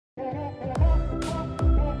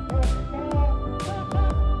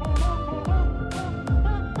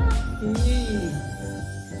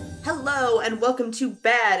and welcome to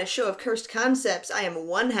Bad, a show of cursed concepts. I am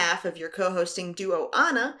one half of your co-hosting duo,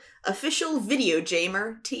 Anna, official video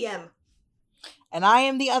jamer, TM. And I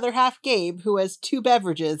am the other half, Gabe, who has 2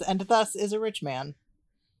 beverages and thus is a rich man.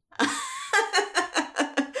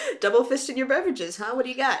 Double fisting your beverages, huh? What do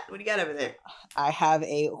you got? What do you got over there? I have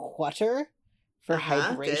a water for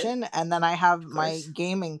hydration, and then I have my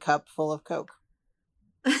gaming cup full of Coke.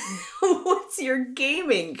 What's your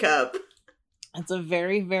gaming cup? It's a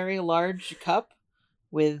very, very large cup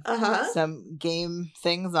with some game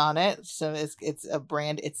things on it. So it's a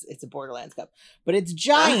brand. It's a Borderlands cup, but it's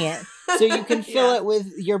giant, so you can fill it with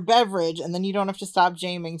your beverage, and then you don't have to stop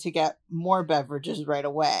jaming to get more beverages right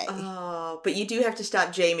away. Oh, but you do have to stop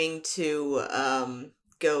jaming to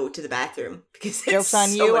go to the bathroom because joke's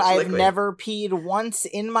on you. I've never peed once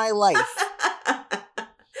in my life.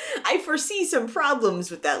 I foresee some problems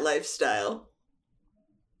with that lifestyle.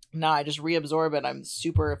 No, I just reabsorb it. I'm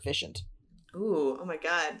super efficient. Ooh, oh my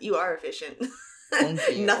god. You are efficient. Thank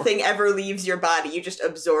you. Nothing ever leaves your body. You just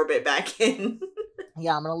absorb it back in.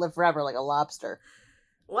 Yeah, I'm going to live forever like a lobster.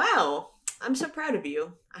 Wow. I'm so proud of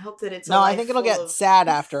you. I hope that it's No, I think it'll get sad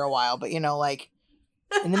after a while, but in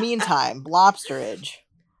the meantime, lobsterage.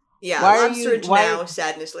 Yeah, lobsterage now,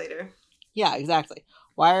 sadness later. Yeah, exactly.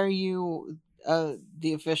 Why are you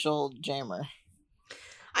the official jamer?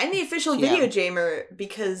 I'm the official video jamer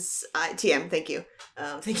because TM, thank you.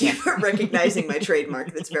 Thank you for recognizing my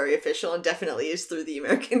trademark that's very official and definitely is through the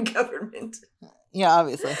American government. Yeah,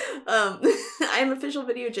 obviously. I'm official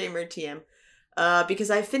video jamer, TM, because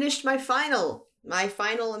I finished my final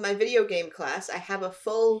in my video game class. I have a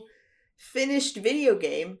full finished video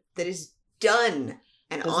game that is done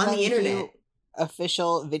and on the internet.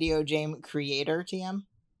 Official video game creator, TM?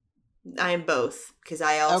 I am both, because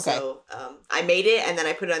I also I made it and then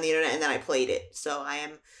I put it on the internet and then I played it. So I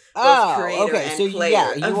am both creator and player.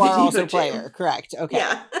 Yeah, you are also player. Correct. Okay.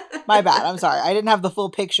 Yeah. My bad. I'm sorry. I didn't have the full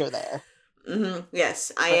picture there. Mm-hmm.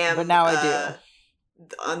 Yes, I am. But now I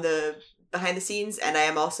do. On the behind the scenes, and I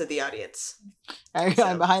am also the audience.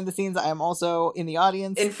 I'm behind the scenes. I am also in the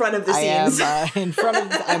audience. In front of the scenes. I am in front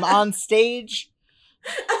of. I'm on stage.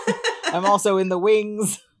 I'm also in the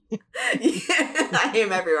wings. I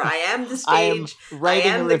am everywhere. I am the stage. I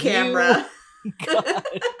am the camera.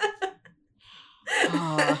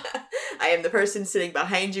 I am the person sitting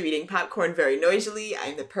behind you eating popcorn very noisily. I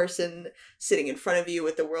am the person sitting in front of you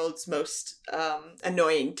with the world's most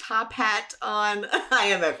annoying top hat on. I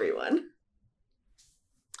am everyone.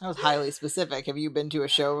 That was highly specific. Have you been to a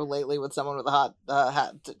show lately with someone with a hot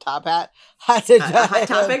top hat? Hot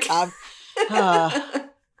topic?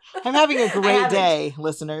 I'm having a great day,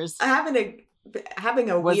 listeners. Having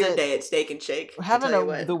a weird day at Steak and Shake.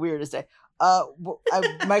 The weirdest day.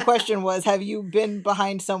 My question was, have you been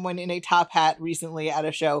behind someone in a top hat recently at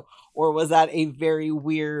a show, or was that a very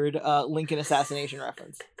weird Lincoln assassination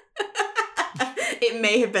reference? It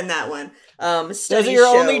may have been that one. Those are your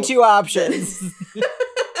only 2 options.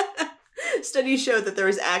 Studies show that there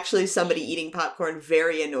was actually somebody eating popcorn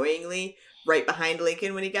very annoyingly right behind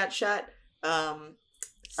Lincoln when he got shot.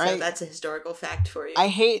 So that's a historical fact for you. I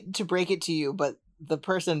hate to break it to you, but the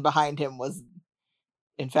person behind him was,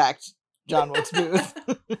 in fact, John Wilkes Booth.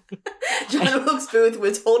 John Wilkes Booth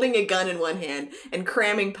was holding a gun in one hand and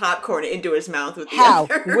cramming popcorn into his mouth with the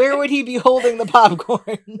other. Where would he be holding the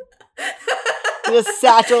popcorn? A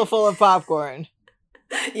satchel full of popcorn.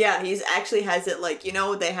 Yeah, he actually has it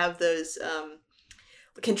they have those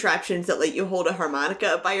contraptions that let you hold a harmonica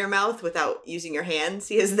up by your mouth without using your hands.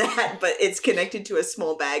 He has that, but it's connected to a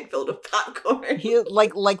small bag filled with popcorn. He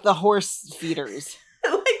like the horse feeders.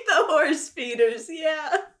 Like the horse feeders,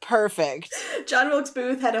 yeah. Perfect. John Wilkes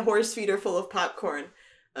Booth had a horse feeder full of popcorn.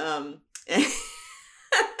 And he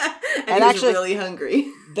was really hungry.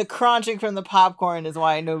 The crunching from the popcorn is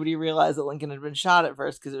why nobody realized that Lincoln had been shot at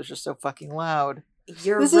first, because it was just so fucking loud.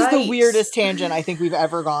 This is the weirdest tangent I think we've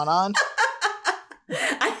ever gone on.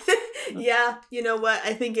 Yeah, you know what?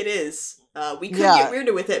 I think it is. We could get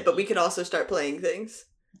weirder with it, but we could also start playing things.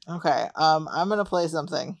 Okay, I'm gonna play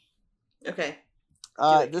something. Okay.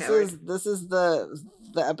 This is the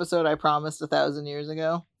episode I promised 1,000 years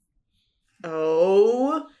ago.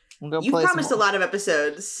 Oh, you promised a lot of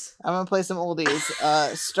episodes. I'm gonna play some oldies,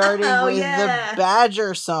 starting with the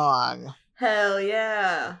Badger song. Hell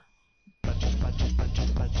yeah.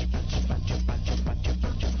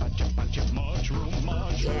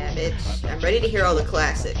 Yeah, bitch. I'm ready to hear all the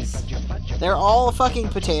classics. They're all fucking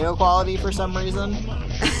potato quality for some reason.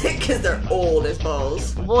 Because they're old as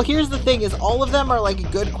balls. Well, here's the thing, is all of them are,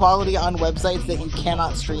 good quality on websites that you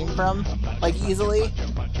cannot stream from, easily.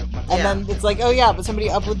 And then it's but somebody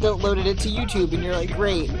uploaded it to YouTube, and you're like,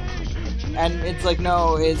 great. And it's like,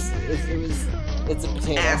 no, it's a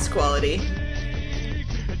potato. Ass quality.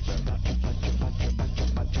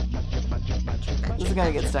 This is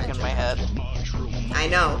gonna get stuck in my head. I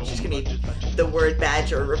know. It's just gonna be the word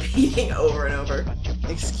badger repeating over and over.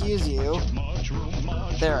 Excuse you.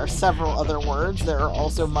 There are several other words. There are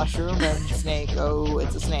also mushroom and snake. Oh,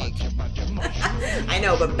 it's a snake. I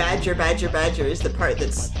know, but badger is the part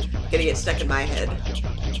that's gonna get stuck in my head.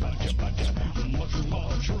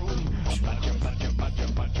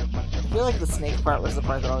 I feel like the snake part was the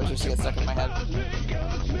part that always used to get stuck in my head.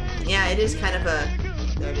 Yeah, it is kind of a...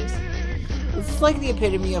 There it is. This is like the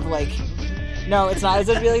epitome of like... No, it's not. It's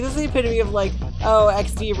gonna be like, this is the epitome of like, oh,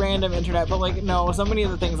 XD random internet, but like, no, so many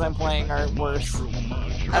of the things I'm playing are worse.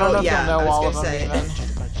 I don't know if you'll know all of them even.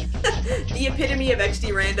 The epitome of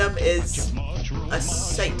XD random is a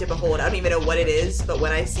sight to behold. I don't even know what it is, but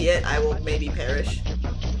when I see it, I will maybe perish.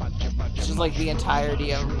 It's just like the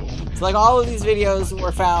entirety of... So like all of these videos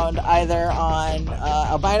were found either on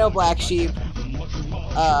Albino Black Sheep,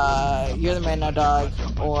 You're the Man Now Dog,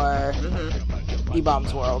 or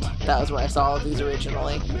E-Bombs World. That was where I saw all of these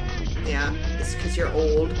originally. Yeah, it's because you're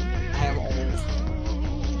old. I am old.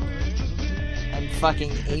 I'm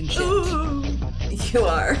fucking ancient. Ooh, you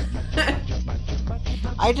are.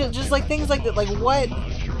 I just like things like that. Like what?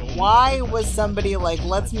 Why was somebody like,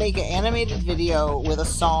 let's make an animated video with a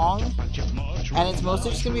song, and it's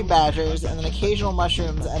mostly just gonna be badgers, and then occasional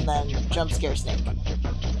mushrooms, and then jump scare snake?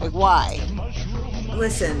 Like why?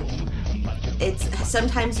 Listen, it's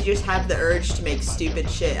sometimes you just have the urge to make stupid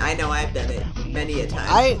shit. I know I've done it many a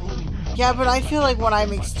time. Yeah, but I feel like when I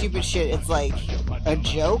make stupid shit, it's like a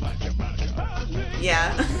joke.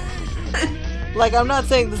 Yeah. Like, I'm not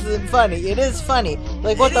saying this isn't funny. It is funny.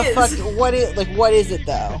 Like, what the fuck? What is it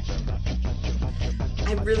though?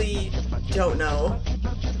 I really don't know.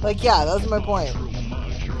 Like, yeah, that's my point.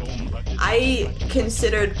 I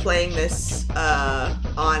considered playing this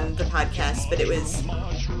on the podcast, but it was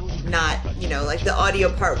not, like the audio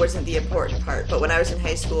part wasn't the important part. But when I was in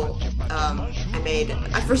high school,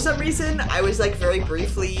 for some reason, I was like very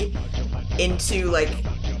briefly into like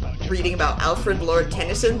reading about Alfred Lord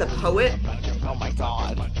Tennyson, the poet. Oh my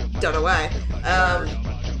god. Don't know why.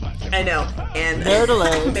 I know. And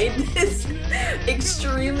I made this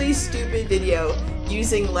extremely stupid video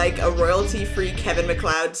using like a royalty-free Kevin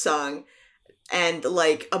MacLeod song and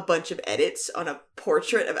like a bunch of edits on a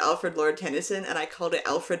portrait of Alfred Lord Tennyson, and I called it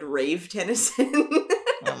Alfred Rave Tennyson.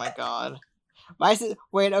 Oh my god.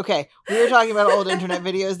 Wait, okay. We were talking about old internet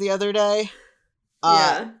videos the other day.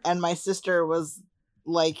 Yeah. And my sister was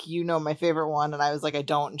like, my favorite one, and I was like, I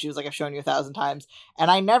don't, and she was like, I've shown you 1,000 times, and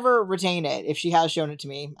I never retain it. If she has shown it to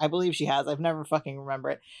me, I believe she has. I've never fucking remember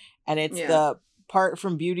it. And it's the part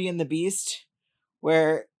from Beauty and the Beast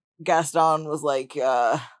where Gaston was like,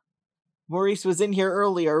 Maurice was in here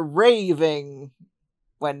earlier raving,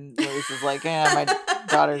 when Maurice was like, my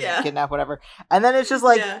daughter's kidnapped, whatever. And then it's just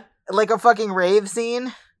like a fucking rave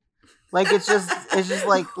scene. Like it's just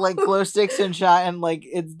like glow sticks and shot, and like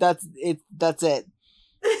that's it.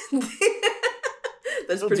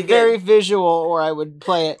 That's pretty good. Very visual, or I would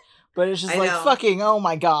play it. But it's just fucking, oh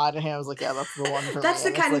my god. And I was like, yeah, that's the one for me. That's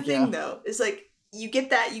the kind of thing, though. It's like, you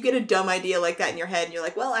get a dumb idea like that in your head, and you're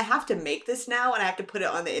like, well, I have to make this now, and I have to put it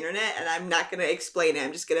on the internet, and I'm not going to explain it.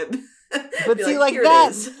 I'm just going to... But see, like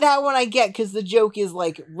that one I get, because the joke is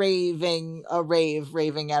like raving at a rave.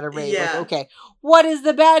 Yeah. Like, okay, what is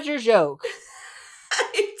the badger joke?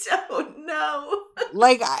 I don't know.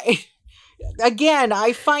 Like,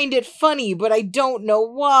 I find it funny, but I don't know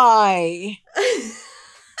why.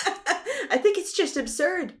 I think it's just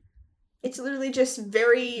absurd. It's literally just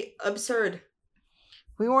very absurd.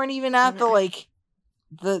 We weren't even at the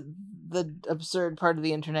absurd part of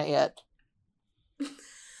the internet yet.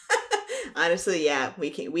 Honestly, yeah, we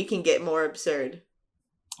can get more absurd.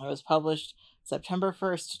 It was published September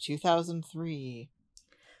 1st, 2003.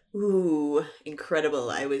 Ooh, incredible.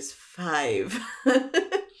 I was 5.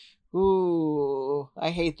 Ooh,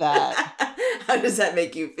 I hate that. How does that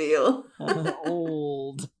make you feel?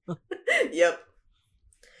 Old. Yep.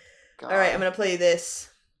 God. All right, I'm going to play this.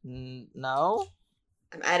 No?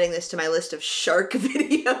 I'm adding this to my list of shark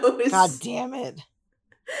videos. God damn it.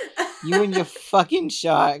 You and your fucking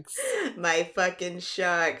sharks. My fucking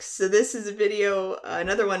sharks. So this is a video,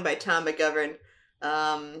 another one by Tom McGovern.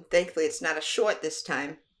 Thankfully, it's not a short this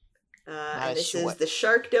time. And this is The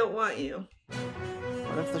Shark Don't Want You.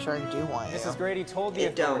 What if the shark do want you? Mrs. Grady told the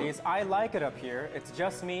authorities, I like it up here. It's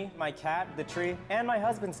just me, my cat, the tree, and my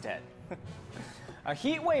husband's dead. A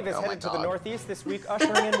heat wave is headed to the northeast this week,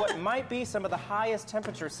 ushering in what might be some of the highest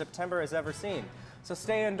temperatures September has ever seen. So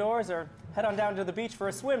stay indoors or head on down to the beach for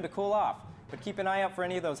a swim to cool off. But keep an eye out for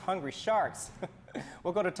any of those hungry sharks.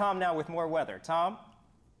 We'll go to Tom now with more weather. Tom?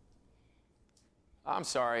 I'm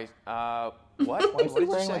sorry. What? Why is he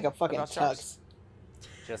wearing like a fucking about sharks?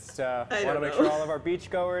 tux? Just want to make sure all of our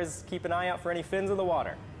beachgoers keep an eye out for any fins in the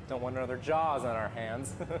water. Don't want another Jaws on our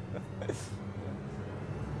hands.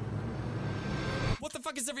 What the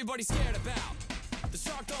fuck is everybody scared about? The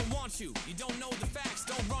shark don't want you. You don't know the facts.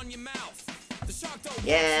 Don't run your mouth. The shark don't want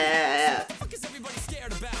you. What the fuck is everybody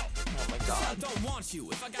scared about? Oh my The shark god. don't want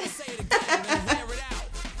you. If I gotta say it again, then wear it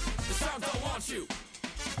out. The shark don't want you.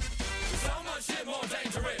 So much shit more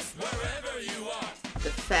dangerous wherever you are.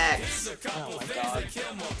 The facts. There's a couple Oh my things God. that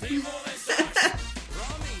kill more people than sharks.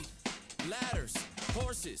 Raw meat, ladders,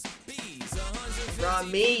 horses, bees, 150 Raw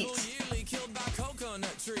meat. people yearly killed by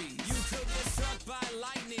coconut trees. You could get struck by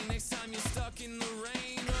lightning next time you're stuck in the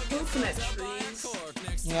rain. Or get Coconut fucked up by a trees. cork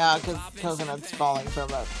next time Yeah, you because pop in coconuts champagne. falling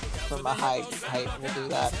from a height will do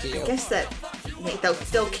that to you. Guess that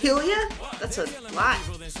they'll kill you? That's a lot.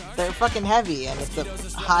 They're fucking heavy and it's a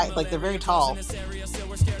high, like they're very tall.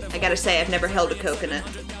 I gotta say, I've never held a coconut.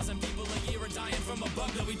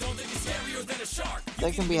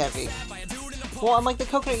 They can be heavy. Well, and like the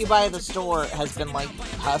coconut you buy at the store has been like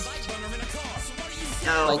husked.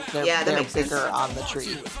 Oh, Like they're, yeah, that they're makes sense. bigger on the tree.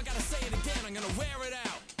 If I gotta say it again, I'm gonna wear it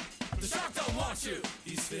out. The shark don't want you.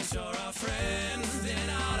 These fish are our friends, they're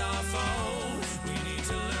not our foes. We need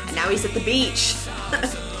to learn And now he's at the beach.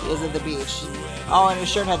 He is at the beach. Oh, and his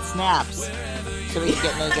shirt had snaps, so he could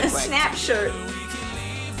get naked A quick. snap shirt.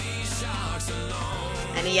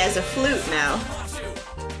 And he has a flute now.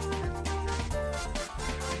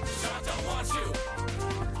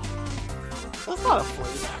 That's not a flute.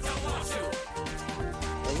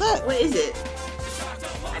 Is it? What is it?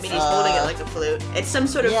 I mean, he's holding it like a flute. It's some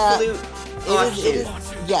sort of yeah, flute It offshoot. is,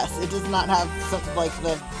 yes, it does not have some, like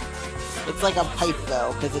the... It's like a pipe,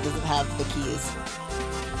 though, because it doesn't have the keys.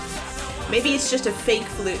 Maybe it's just a fake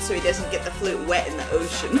flute so he doesn't get the flute wet in the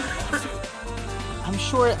ocean. I'm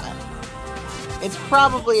sure... It's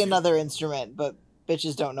probably another instrument, but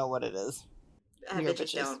bitches don't know what it is. I We are bet you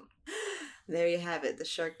bitches. don't. There you have it. The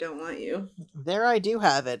shark don't want you. There I do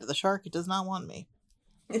have it. The shark does not want me.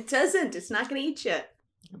 It doesn't. It's not going to eat you.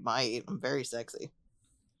 It might. I'm very sexy.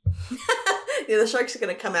 Yeah, the shark's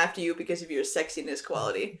going to come after you because of your sexiness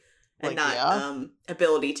quality and Like, not yeah?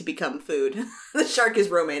 ability to become food. The shark is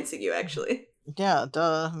romancing you, actually. Yeah,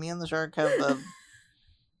 duh. Me and the shark have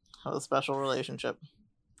a special relationship.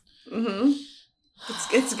 Mm-hmm.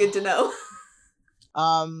 It's good to know.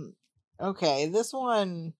 Okay, this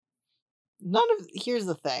one... Here's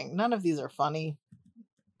the thing. None of these are funny.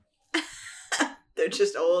 They're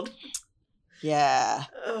just old. Yeah.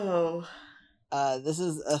 Oh. This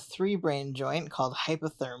is a 3-brain joint called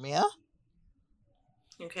hypothermia.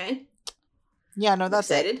 Okay. Yeah, no, that's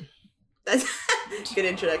it. Excited? That's good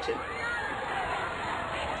introduction.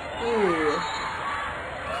 Ooh.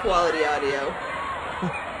 Quality audio.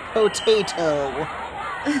 Potato.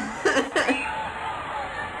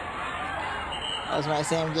 That was my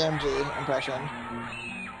Sam Gamgee impression.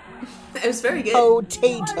 It was very good.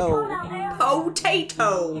 Potato.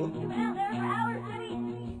 Potato.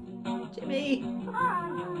 Jimmy.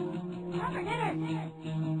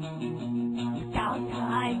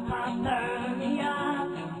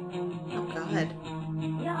 Oh God.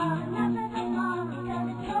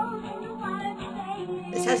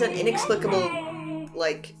 This has an inexplicable,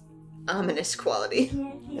 like, ominous quality.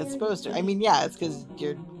 It's supposed to. I mean, yeah, it's because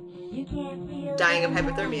you're... Dying of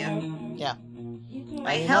hypothermia. Yeah.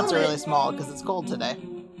 My I mean, nuts are helmet. really small because it's cold today.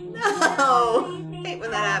 No! Hate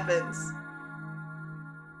when that happens.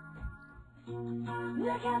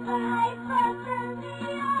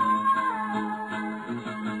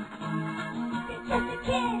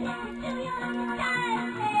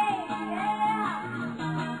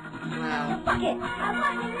 Wow.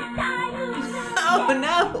 Oh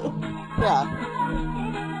no! Yeah.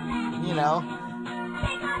 You know,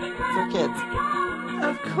 for kids.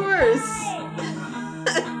 Of course!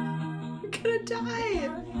 You're gonna die!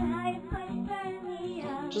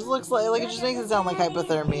 Just looks like it just makes it sound like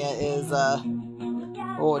hypothermia is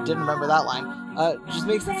oh, I didn't remember that line. Just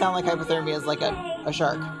makes it sound like hypothermia is like a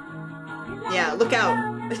shark. Yeah, look out.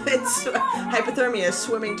 It's hypothermia is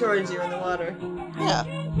swimming towards you in the water. Yeah.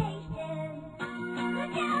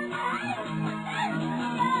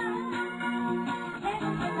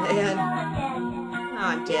 Man. Oh,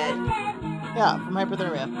 I'm dead. Yeah, from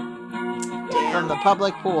hypothermia. Damn. From the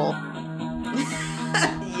public pool.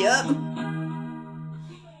 Yup.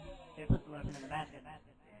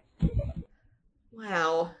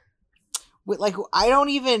 Wow. Like, I don't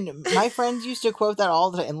even... My friends used to quote that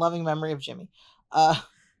all the time, in loving memory of Jimmy. Me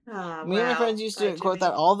and my friends used to quote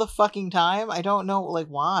that all the fucking time. I don't know, like,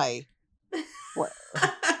 why. What?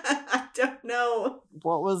 I don't know.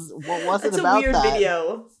 What was it about that? It's a weird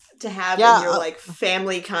video to have in your, like,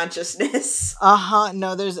 family consciousness.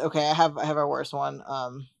 No, there's... Okay, I have a worse one.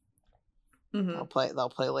 They'll play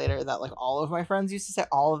later, that, like, all of my friends used to say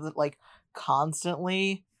all of it, like,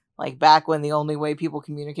 constantly... Like, back when the only way people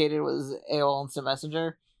communicated was AOL Instant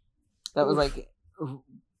Messenger. That was, like,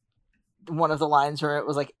 one of the lines where it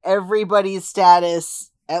was, like, everybody's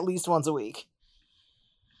status at least once a week.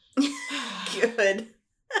 Good.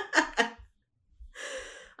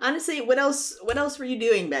 Honestly, what else were you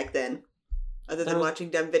doing back then? Other than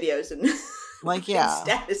watching dumb videos and, like, yeah,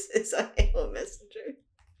 statuses on AOL Messenger.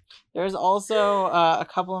 There's also, a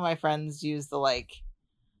couple of my friends use the, like,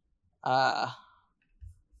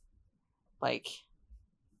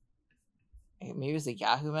 maybe it was a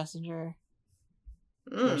Yahoo Messenger.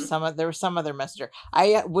 There was some other messenger.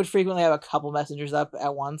 I would frequently have a couple messengers up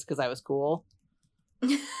at once because I was cool.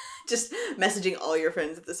 Just messaging all your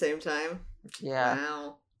friends at the same time. Yeah.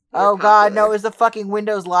 Wow. Oh god, no, it was the fucking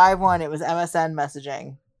Windows Live one. It was MSN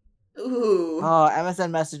messaging. Ooh. Oh, MSN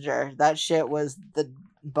Messenger. That shit was the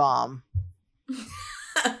bomb.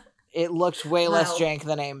 It looked way less jank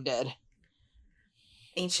than AIM did.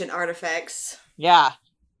 Ancient artifacts. Yeah.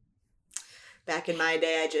 Back in my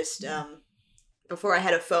day, I just, before I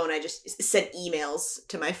had a phone, I just sent emails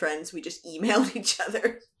to my friends. We just emailed each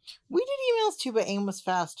other. We did emails too, but AIM was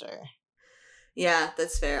faster. Yeah,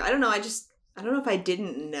 that's fair. I don't know. I don't know if I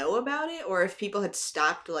didn't know about it or if people had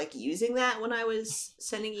stopped, like, using that when I was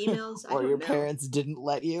sending emails. Or your parents didn't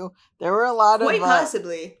let you. There were a lot of... Quite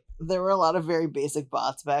possibly. There were a lot of very basic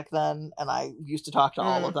bots back then, and I used to talk to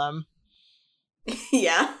all of them.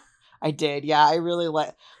 Yeah. I did. Yeah, I really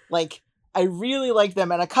I really liked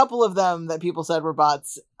them, and a couple of them that people said were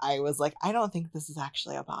bots, I was like, I don't think this is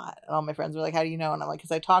actually a bot. And all my friends were like, how do you know? And I'm like,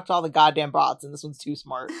 because I talked to all the goddamn bots, and this one's too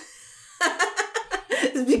smart.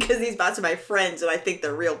 It's because these bots are my friends, and I think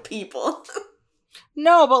they're real people.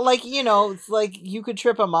 No, but, like, you know, it's like, you could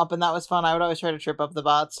trip them up, and that was fun. I would always try to trip up the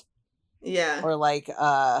bots. Yeah. Or, like,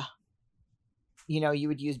 you know, you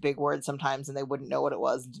would use big words sometimes, and they wouldn't know what it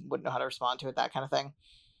was, wouldn't know how to respond to it, that kind of thing.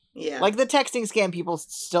 Yeah. Like, the texting scam people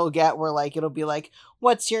still get where, like, it'll be like,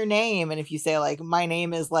 what's your name? And if you say, like, my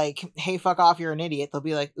name is, like, hey, fuck off, you're an idiot, they'll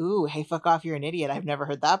be like, ooh, hey, fuck off, you're an idiot. I've never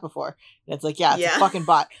heard that before. And it's like, yeah, it's a fucking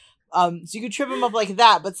bot. So you could trip them up like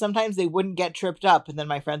that, but sometimes they wouldn't get tripped up. And then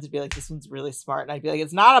my friends would be like, this one's really smart. And I'd be like,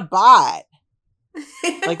 it's not a bot.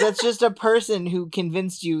 Like, that's just a person who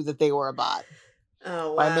convinced you that they were a bot.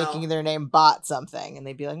 Oh, wow. By making their name bot something. And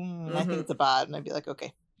they'd be like, I think it's a bot. And I'd be like,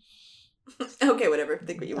 okay. Okay, whatever.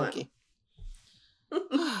 Think what you want. Okay.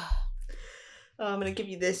 I'm going to give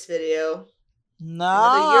you this video. No.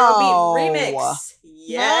 Another Eurobeat remix.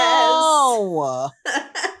 Yes. No.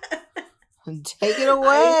 Take it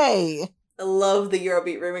away. I love the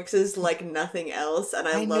Eurobeat remixes like nothing else, and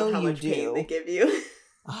I love how much pain they give you.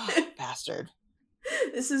 Oh, bastard.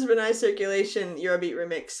 This is Renai Circulation Eurobeat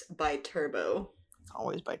remix by Turbo.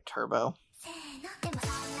 Always by Turbo.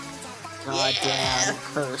 God damn,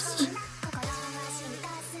 cursed.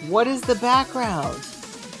 What is the background?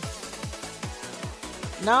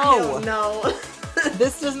 No. I don't know.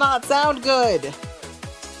 This does not sound good.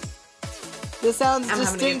 This sounds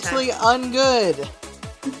distinctly ungood.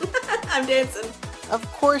 I'm dancing. Of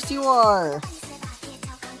course you are.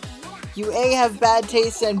 You A, have bad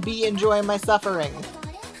taste, and B, enjoy my suffering.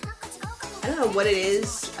 I don't know what it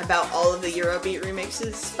is about all of the Eurobeat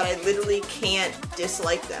remixes, but I literally can't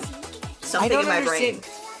dislike them. Something in my brain.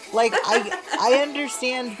 Like, I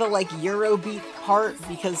understand the, like, Eurobeat part,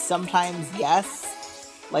 because sometimes,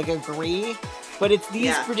 yes, like, agree, but it's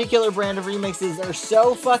these particular brand of remixes are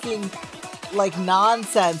so fucking, like,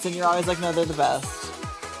 nonsense, and you're always like, no, they're the best.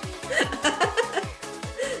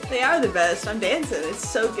 They are the best. I'm dancing. It's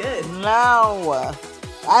so good. No.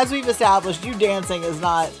 As we've established, you dancing is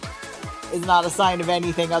not a sign of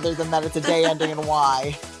anything other than that it's a day ending in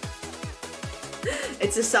Y.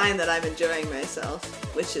 It's a sign that I'm enjoying myself,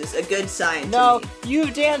 which is a good sign to me. No,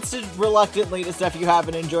 you've danced reluctantly to stuff you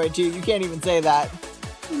haven't enjoyed too. You can't even say that.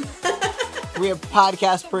 We have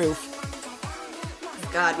podcast proof.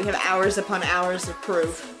 God, we have hours upon hours of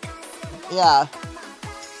proof. Yeah.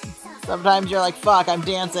 Sometimes you're like, fuck, I'm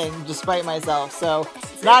dancing despite myself, so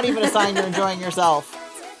it's not even a sign you're enjoying yourself.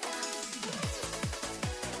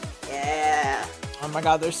 Yeah. Oh my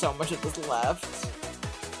god, there's so much of this left.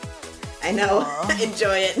 I know.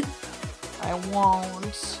 Enjoy it. I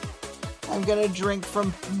won't. I'm gonna drink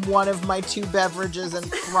from one of my 2 beverages and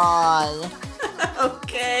cry.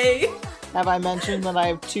 Okay. Have I mentioned that I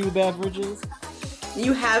have 2 beverages?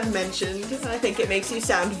 You have mentioned. I think it makes you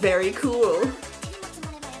sound very cool.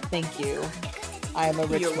 Thank you. I am a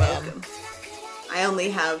rich You're man. welcome. I only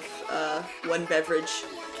have 1 beverage,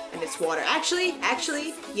 and it's water. Actually,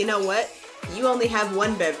 you know what? You only have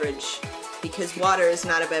 1 beverage, because water is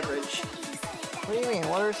not a beverage. What do you mean?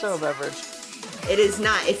 Water is so a beverage. It is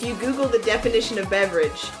not. If you Google the definition of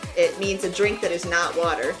beverage, it means a drink that is not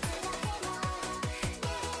water.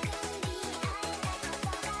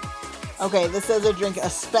 Okay, this says a drink,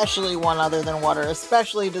 especially one other than water.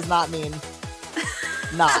 Especially does not mean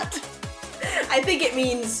not. I think it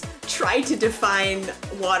means try to define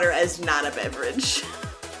water as not a beverage.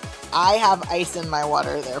 I have ice in my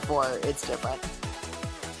water, therefore it's different.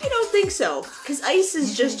 I don't think so, because ice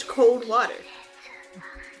is just cold water.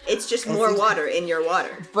 It's just more water in your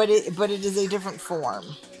water. But it is a different form.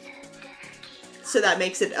 So that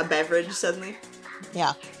makes it a beverage suddenly?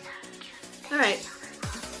 Yeah. Alright.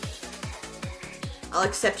 I'll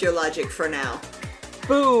accept your logic for now.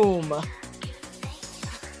 Boom!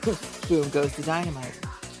 Boom goes the dynamite.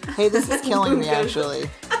 Hey, this is killing me, actually.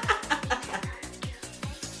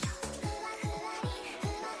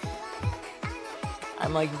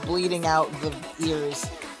 I'm like bleeding out the ears.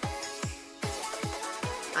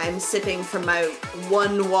 I'm sipping from my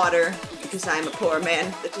 1 water because I'm a poor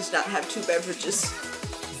man that does not have 2 beverages.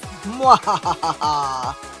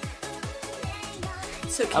 Mwahahaha!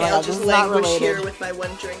 It's okay, I'll just languish here with my 1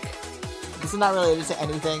 drink. This is not related to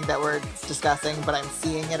anything that we're discussing, but I'm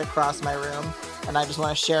seeing it across my room, and I just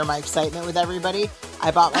want to share my excitement with everybody. I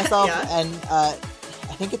bought myself I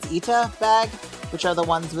think it's Ita bag, which are the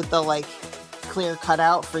ones with the like clear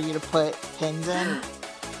cutout for you to put pins in.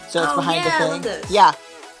 So it's behind the thing. Yeah.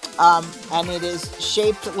 And it is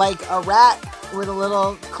shaped like a rat with a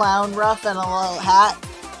little clown ruff and a little hat.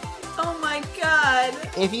 Oh my god.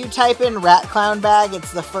 If you type in rat clown bag,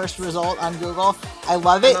 it's the first result on Google. I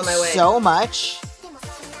love it so much.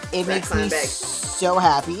 It makes me so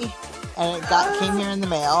happy. And it came here in the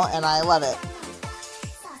mail, and I love it.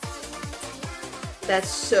 That's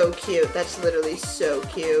so cute. That's literally so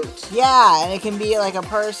cute. Yeah, and it can be like a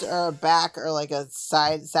purse or a back or like a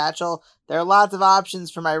side satchel. There are lots of options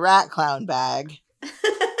for my rat clown bag.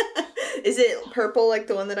 Is it purple like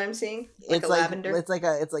the one that I'm seeing? Like lavender? It's like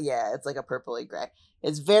a purpley gray.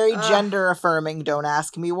 It's very gender affirming. Don't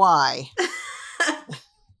ask me why.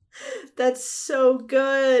 That's so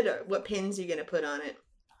good. What pins are you gonna put on it?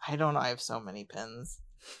 I don't know. I have so many pins.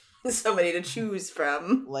 So many to choose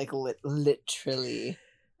from. Like literally.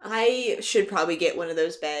 I should probably get one of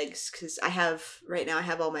those bags because I have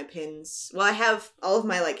all my pins. Well, I have all of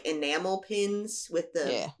my like enamel pins with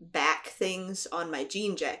the back things on my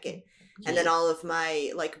jean jacket. Yeah. And then all of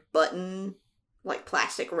my like button, like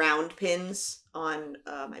plastic round pins on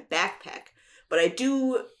my backpack. But I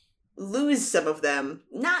do lose some of them,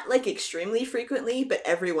 not like extremely frequently, but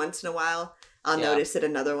every once in a while I'll notice that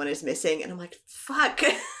another one is missing and I'm like, fuck.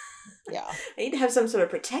 Yeah. I need to have some sort of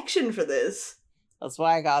protection for this. That's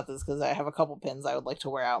why I got this, because I have a couple pins I would like to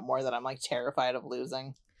wear out more that I'm like terrified of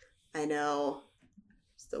losing. I know.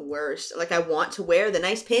 It's the worst. Like I want to wear the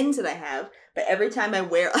nice pins that I have, but every time I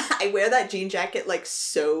wear that jean jacket like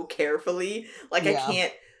so carefully. Like I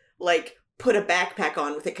can't like put a backpack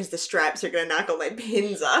on with it because the straps are going to knock all my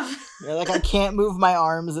pins off. You're like, I can't move my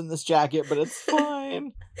arms in this jacket, but it's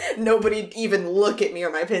fine. Nobody even look at me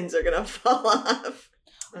or my pins are going to fall off.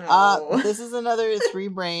 Oh. This is another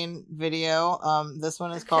 3Brain video. This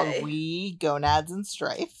one is called We, Gonads, and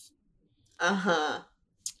Strife. Uh-huh.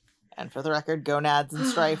 And for the record, Gonads and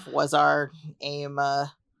Strife was our AIM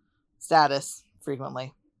status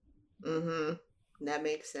frequently. Mm-hmm. That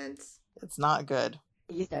makes sense. It's not good.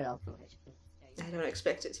 You start off. I don't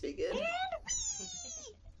expect it to be good.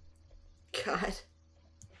 God.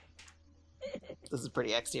 This is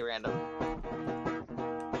pretty XD random.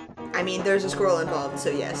 I mean, there's a squirrel involved, so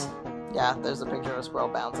yes. Yeah, there's a picture of a squirrel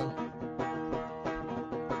bouncing.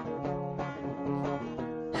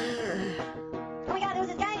 Oh my god, there was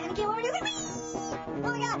this guy and he came over and he was like, wee!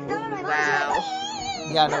 Oh my god, no, my mom Wow.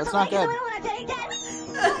 Yeah, no, it's not good. Oh my god, there was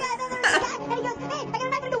this guy and he goes, hey, I got a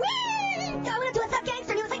knife and a wee! So I went up to a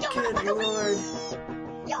sub-gangster and he was like, yo, motherfucker,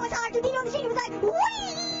 wee! Yo, I saw R2-D2 on the scene, he was like, wee!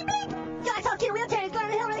 Yo, I saw a kid in a wheelchair, he was going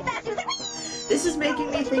on the hill really fast, he was like, wee! This is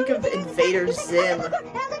making me think of Invader Zim.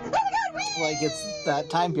 Like, it's that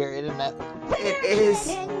time period, isn't it? It is.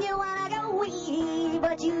 And you wanna go wee,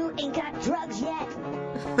 but you ain't got drugs yet.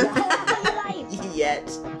 The hope of your life.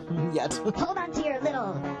 Yet. Yet. Hold on to your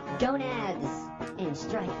little gonads and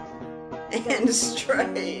strife. And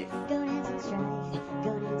strife. Gonads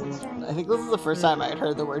I think this is the first time I had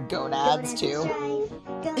heard the word gonads too.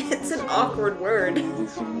 It's an awkward word.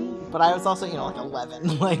 But I was also, like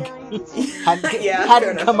 11. Like, Yeah,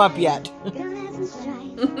 hadn't come up yet.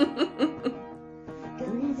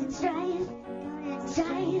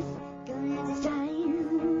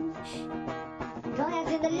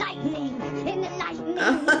 In the lightning!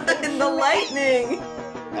 In the lightning!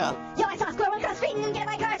 Yeah. Yo, I saw a squirrel across the street and didn't get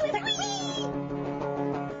my car, so it's like, wee!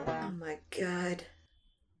 Oh my god.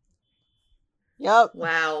 Yep.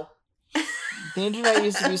 Wow. The internet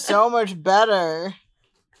used to be so much better.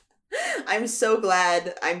 I'm so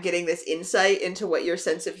glad I'm getting this insight into what your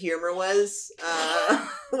sense of humor was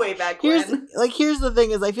way back when. Here's the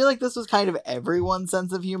thing is I feel like this was kind of everyone's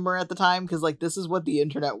sense of humor at the time because like this is what the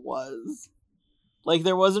internet was. Like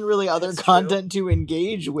there wasn't really other content to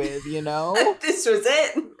engage with, This was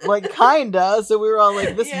it. Like kinda, so we were all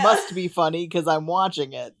like, this must be funny because I'm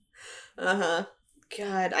watching it. Uh-huh.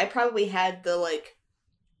 God, I probably had the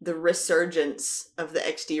resurgence of the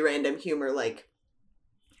XD random humor, like,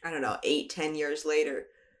 I don't know, 8-10 years later.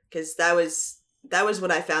 Because that was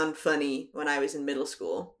what I found funny when I was in middle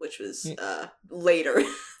school, which was later.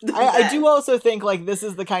 I do also think, like, this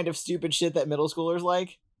is the kind of stupid shit that middle schoolers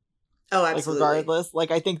like. Oh, absolutely. Like, regardless.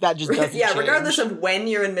 Like, I think that just doesn't change. Regardless of when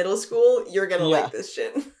you're in middle school, you're gonna like this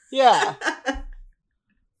shit. Yeah.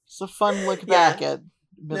 It's a fun look back at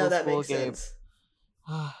middle school Gabe. Sense.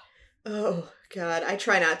 Oh, God. I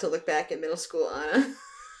try not to look back at middle school Anna.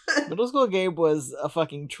 Middle school Gabe was a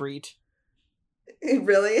fucking treat.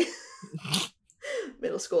 Really?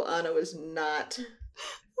 Middle school Anna was not.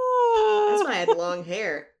 That's why I had long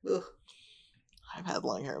hair. Ugh. I've had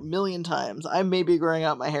long hair a million times. I may be growing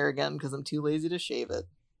out my hair again because I'm too lazy to shave it.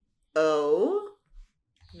 Oh.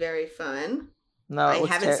 Very fun. No, I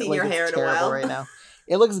haven't seen your hair in a while. Right now.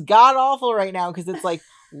 It looks god awful right now because it's like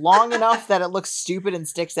long enough that it looks stupid and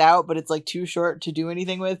sticks out, but it's like too short to do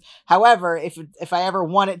anything with. However, if I ever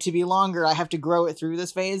want it to be longer, I have to grow it through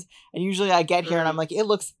this phase. And usually I get here and I'm like, it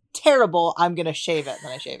looks terrible. I'm gonna shave it.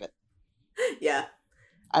 Then I shave it. Yeah.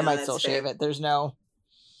 I might still shave it. There's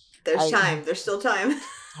time. There's still time.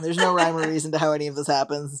 There's no rhyme or reason to how any of this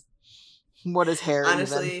happens. What is hair?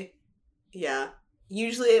 Honestly, yeah.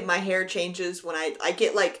 Usually my hair changes when I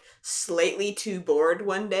get like slightly too bored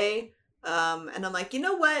one day. And I'm like, you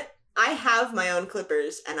know what? I have my own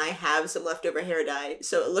clippers and I have some leftover hair dye.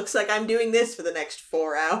 So it looks like I'm doing this for the next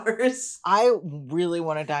 4 hours. I really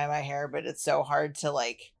want to dye my hair, but it's so hard to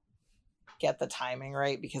like get the timing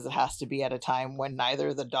right because it has to be at a time when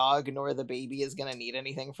neither the dog nor the baby is going to need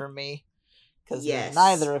anything from me. Because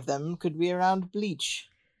neither of them could be around bleach.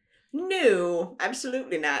 No,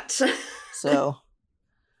 absolutely not. So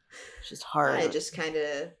it's just hard. I just kind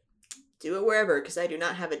of do it wherever because I do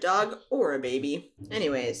not have a dog or a baby.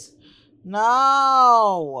 Anyways.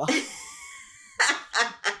 No!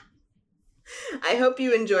 I hope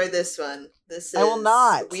you enjoy this one. I will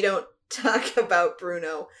not. We don't talk about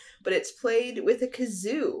Bruno, but it's played with a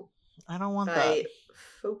kazoo. I don't want that. By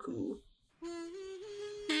Foku.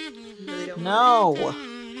 Really don't no!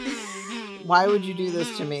 Why would you do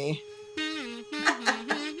this to me?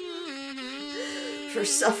 For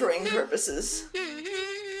suffering purposes.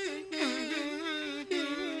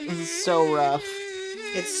 This is so rough.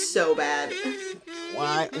 It's so bad.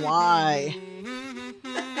 Why?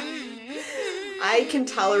 I can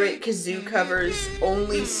tolerate kazoo covers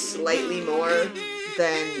only slightly more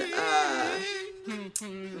than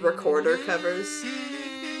recorder covers.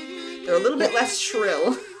 They're a little bit less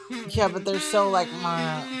shrill. Yeah, but they're so like...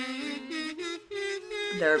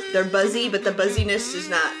 They're buzzy, but the buzziness does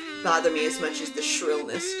not bother me as much as the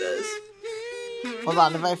shrillness does. Hold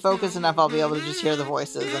on, if I focus enough, I'll be able to just hear the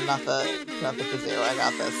voices and not the kazoo. I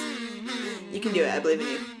got this. You can do it. I believe in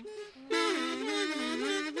you.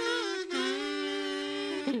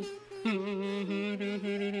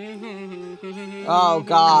 Oh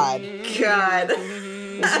God.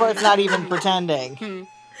 This part's not even pretending.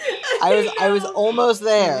 I was almost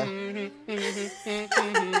there.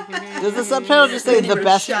 Does the subtitle just say the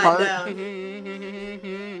best part?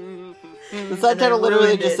 The subtitle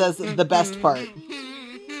literally just says the best part.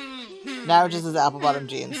 Now it just says apple bottom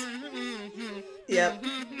jeans. Yep.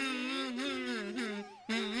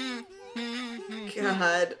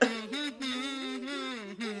 God.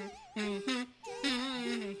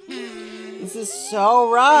 This is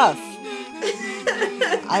so rough.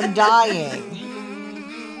 I'm dying.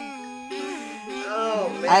 Oh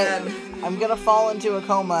man. I'm gonna fall into a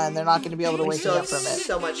coma and they're not gonna be able to wake me up from it.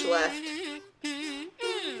 So much left.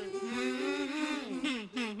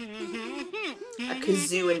 A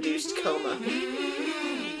kazoo-induced coma.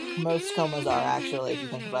 Most comas are, actually, if you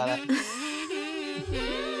think about it.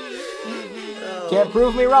 Can't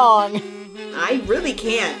prove me wrong. I really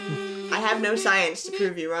can't. I have no science to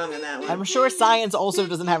prove you wrong on that one. I'm sure science also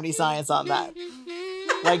doesn't have any science on that.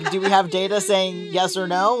 Like, do we have data saying yes or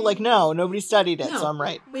no? Like, no, nobody studied it, so I'm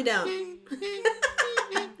right. We don't.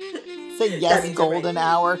 Say yes, golden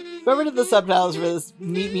hour. Whoever did the subtitles for this,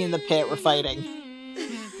 meet me in the pit, we're fighting.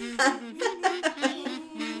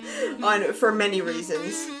 For many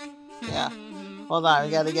reasons. Yeah. Hold on,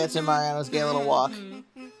 we gotta get to Mariano's Gay Little Walk.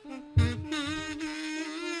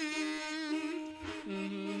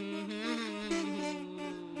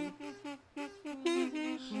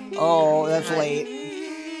 Oh, that's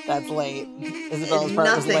late. That's late. Isabella's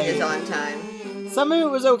part was late. Nothing is on time. Some of it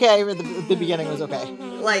was okay, but the beginning was okay.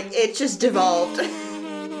 Like, it just devolved. Oh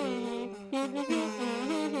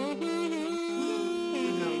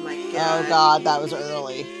my god. Oh god, that was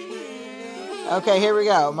early. Okay, here we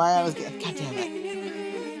go. Mariano's Gay... God damn it.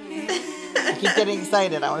 I keep getting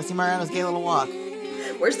excited. I want to see Mariano's Gay Little Walk.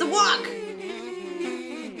 Where's the walk?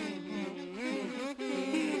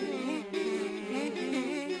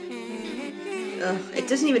 Ugh, it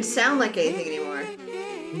doesn't even sound like anything anymore.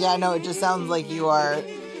 Yeah, no, it just sounds like you are...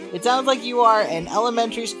 It sounds like you are an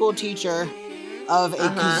elementary school teacher of a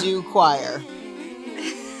kazoo choir.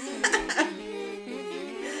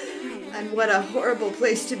 And what a horrible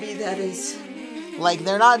place to be that is. Like,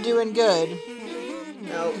 they're not doing good.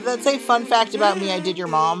 No. Did that say, fun fact about me, I did your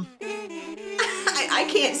mom? I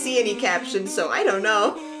can't see any captions, so I don't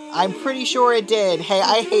know. I'm pretty sure it did. Hey,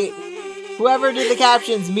 I hate... Whoever did the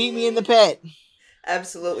captions, meet me in the pit.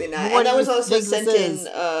 Absolutely not. What And that was also think sent this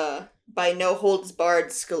in by No Holds Barred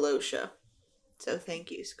Scalosha. So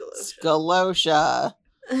thank you, Scalosha. Scalosha.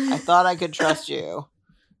 I thought I could trust you.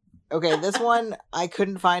 Okay, this one, I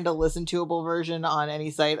couldn't find a listen-toable version on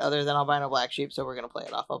any site other than Albino Black Sheep, so we're going to play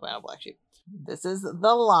it off Albino Black Sheep. This is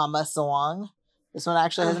the Llama song. This one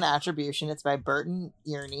actually has an attribution. It's by Burton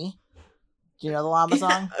Earney. Do you know the Llama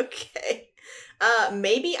song? Okay.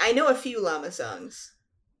 Maybe. I know a few Llama songs.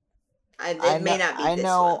 It may not be I this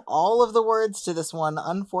know one. all of the words to this one,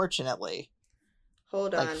 unfortunately.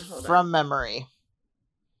 Hold on. From memory.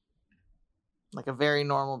 Like a very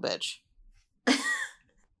normal bitch.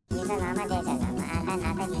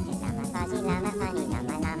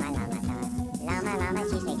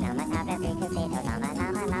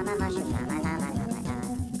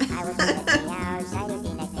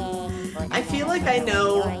 I feel like I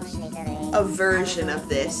know a version of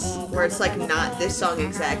this where it's like not this song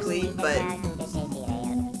exactly, but I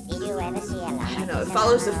don't know, it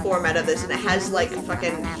follows the format of this and it has like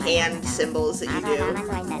fucking hand symbols that you do.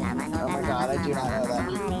 Oh my god, I do not know that.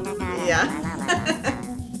 Yeah.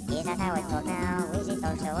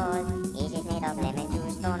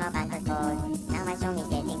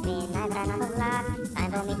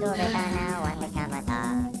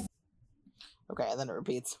 Okay, and then it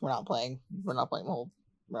repeats. We're not playing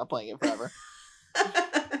it forever.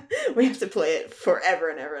 We have to play it forever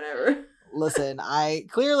and ever and ever. Listen, I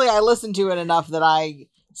listened to it enough that I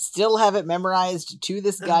still have it memorized to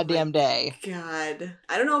this goddamn day. God.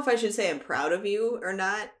 I don't know if I should say I'm proud of you or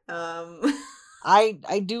not.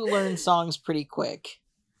 I do learn songs pretty quick.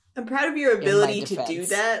 I'm proud of your ability to do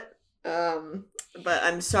that. But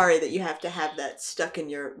I'm sorry that you have to have that stuck in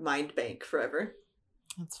your mind bank forever.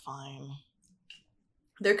 That's fine.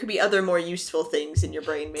 There could be other more useful things in your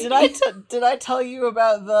brain, maybe. Did I tell you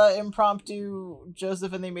about the impromptu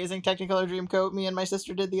Joseph and the Amazing Technicolor Dreamcoat me and my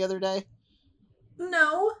sister did the other day?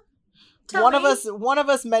 No. One of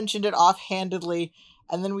us mentioned it offhandedly,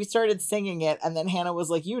 and then we started singing it, and then Hannah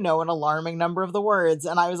was like, an alarming number of the words,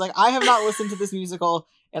 and I was like, I have not listened to this musical,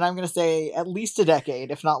 and I'm going to say at least a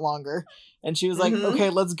decade, if not longer. And she was like, okay,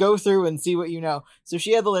 let's go through and see what you know. So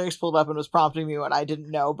she had the lyrics pulled up and was prompting me when I didn't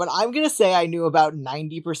know. But I'm going to say I knew about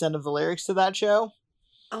 90% of the lyrics to that show.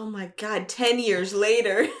 Oh my god, 10 years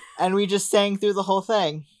later. And we just sang through the whole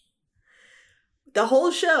thing. The whole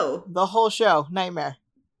show? The whole show. Nightmare.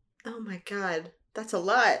 Oh my god. That's a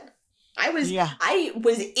lot. I was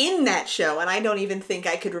in that show, and I don't even think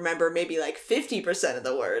I could remember maybe like 50% of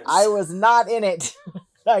the words. I was not in it.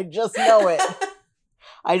 I just know it.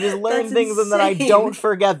 I just learn things and then I don't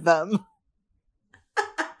forget them.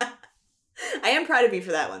 I am proud of you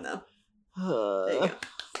for that one, though. There you go.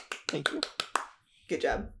 Thank you. Good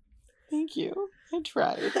job. Thank you. I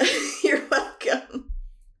tried. You're welcome.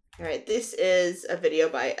 All right, this is a video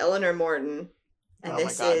by Eleanor Morton. And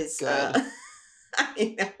this is... good.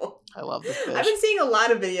 I know. I love this bitch. I've been seeing a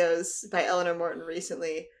lot of videos by Eleanor Morton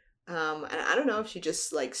recently. And I don't know if she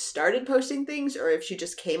just like started posting things or if she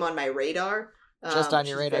just came on my radar. Just on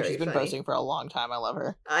your radar. She's been funny. posting for a long time. I love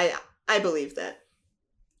her. I believe that.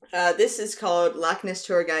 This is called Loch Ness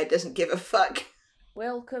Tour Guide Doesn't Give a Fuck.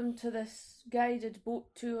 Welcome to this guided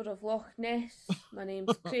boat tour of Loch Ness. My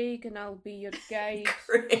name's Craig and I'll be your guide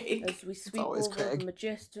as we sweep over Craig. the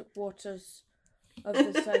majestic waters of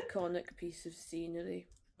this iconic piece of scenery.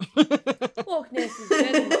 Loch Ness is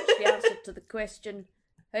very much the answer to the question,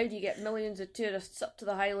 how do you get millions of tourists up to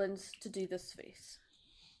the Highlands to do this face?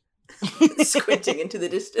 Squinting into the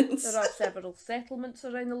distance. There are several settlements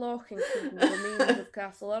around the loch, including the remains of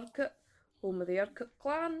Castle Urquhart, home of the Urquhart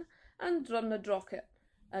clan, and Drumnadrochit.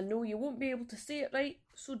 I know you won't be able to say it right,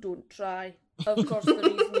 so don't try. Of course, the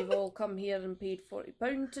reason you've all come here and paid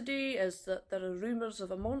 £40 today is that there are rumours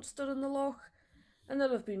of a monster in the loch, and there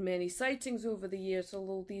have been many sightings over the years,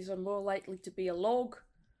 although these are more likely to be a log,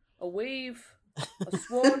 a wave, a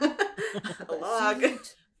swan, a log, seaweed,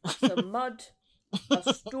 some mud,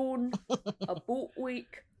 a stone, a boat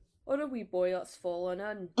wake, or a wee boy that's fallen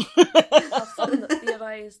in. There are some that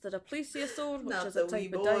theorise that a plesiosaur, which is a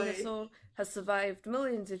type of dinosaur, has survived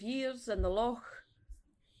millions of years in the loch.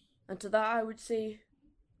 And to that I would say,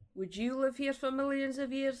 would you live here for millions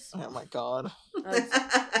of years? Oh my god. As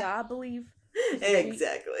I believe.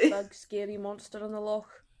 Exactly. Big scary monster in the loch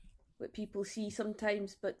that people see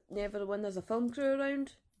sometimes but never when there's a film crew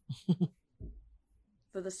around.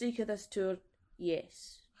 For the sake of this tour,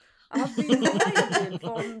 yes. I have been reliably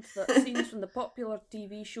informed that scenes from the popular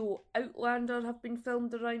TV show Outlander have been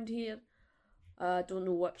filmed around here. I don't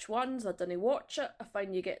know which ones, I didn't watch it. I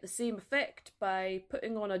find you get the same effect by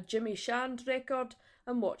putting on a Jimmy Shand record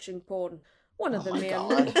and watching porn. One of the more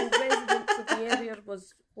notable residents of the area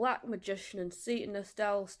was black magician and Satanist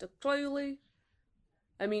Aleister Crowley.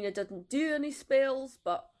 I mean, I didn't do any spells,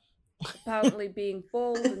 but apparently being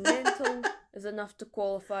bald and mental is enough to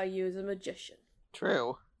qualify you as a magician.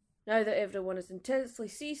 True. Now that everyone is intensely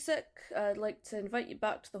seasick, I'd like to invite you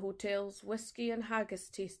back to the hotel's whiskey and haggis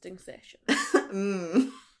tasting session.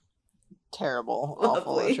 Terrible.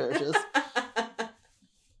 Lovely. Awful churches.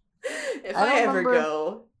 If I ever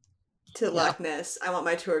go to Loch Ness, I want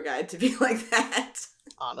my tour guide to be like that.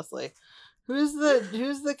 Honestly. Who's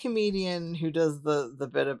the comedian who does the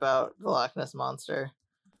bit about the Loch Ness Monster?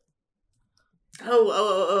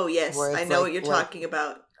 Oh, yes. I know what you're talking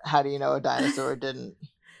about. How do you know a dinosaur didn't?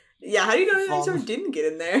 Yeah, how do you know a dinosaur didn't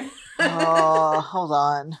get in there? Oh, hold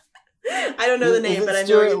on. I don't know the name, but I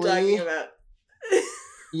know what you're talking about.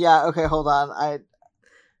 Yeah, okay, hold on. Are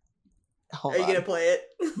you going to play it?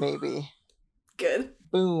 Maybe. Good.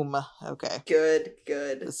 Boom. Okay. Good.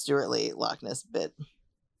 The Stuart Lee Loch Ness bit.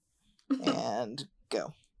 And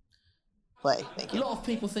go. Play. Thank you. A lot of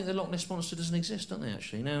people think the Loch Ness Monster doesn't exist, don't they,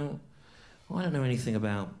 actually? Now, I don't know anything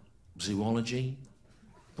about zoology,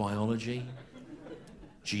 biology,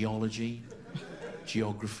 geology,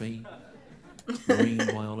 geography, marine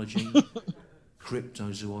biology,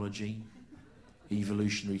 cryptozoology,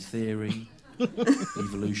 evolutionary theory,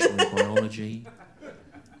 evolutionary biology,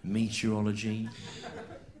 meteorology,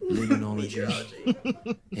 limnology,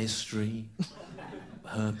 history,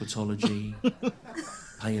 herpetology,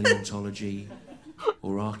 paleontology,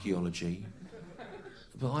 or archaeology.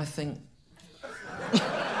 But I think...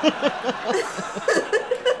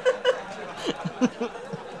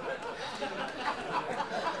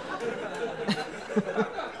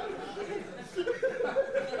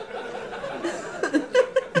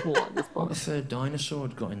 What the third dinosaur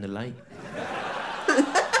had got in the lake?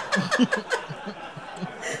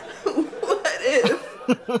 What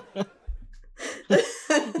if?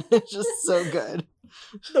 It's just so good.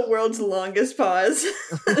 The world's longest pause.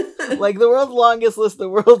 Like the world's longest list, the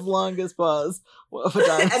world's longest pause. What if a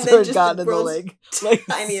dinosaur had gotten in the lake? Like,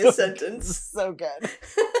 tiniest sentence. So good.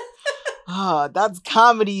 That's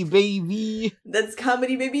comedy, baby. That's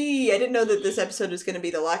comedy, baby. I didn't know that this episode was going to be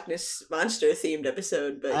the Loch Ness Monster themed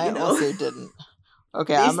episode, but I also didn't.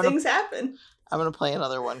 Okay, these things happen. I'm gonna play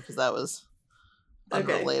another one because that was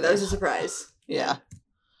unrelated. Okay, that was a surprise. Yeah.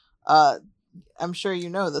 I'm sure you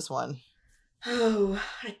know this one. Oh,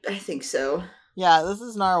 I think so. Yeah, this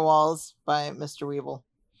is Narwhals by Mr. Weevil.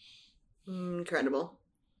 Incredible.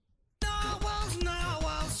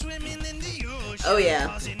 Oh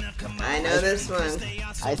yeah, I know this one.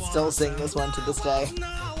 I still sing this one to this day.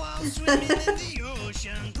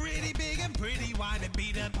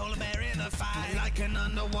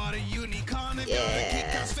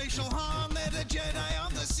 Yeah.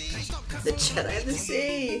 The Jedi of the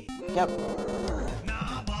Sea. Yep.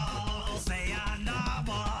 Narwhals, they are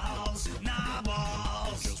narwhals,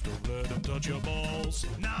 narwhals. Just don't let them touch your balls.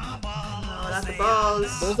 Narwhals. Oh, not the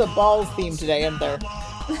balls. There's a balls theme today, isn't there?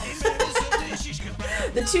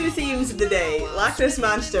 The two themes of the day: Loch Ness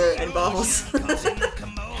Monster and balls.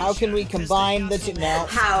 How can we combine the two? No.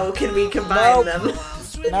 How can we combine them?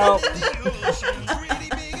 Nope.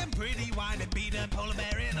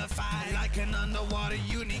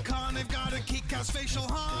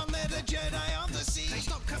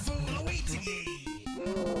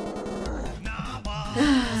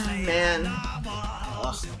 Man.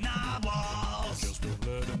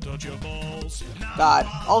 God.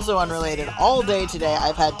 Also unrelated. All day today,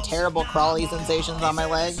 I've had terrible crawly sensations on my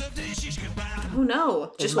leg. Oh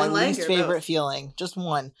no! Just one leg. My least favorite feeling. Just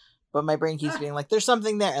one. But my brain keeps being like, "There's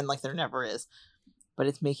something there," and like there never is. But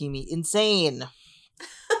it's making me insane.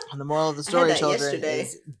 And the moral of the story, children,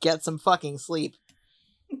 is get some fucking sleep.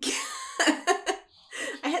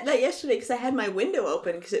 I had that yesterday because I had my window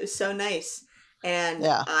open because it was so nice. And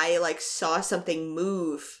I like saw something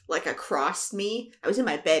move like across me. I was in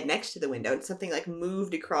my bed next to the window and something like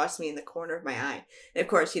moved across me in the corner of my eye. And of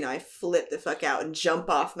course, I flip the fuck out and jump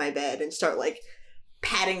off my bed and start like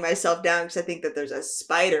patting myself down because I think that there's a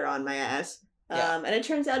spider on my ass. Yeah. And it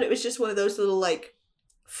turns out it was just one of those little like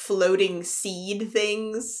floating seed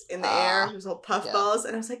things in the air. It was little puffballs.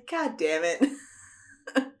 And I was like, God damn it.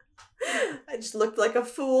 I just looked like a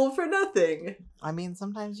fool for nothing. I mean,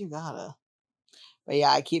 sometimes you gotta. But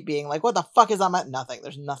yeah, I keep being like, what the fuck is on my... Nothing.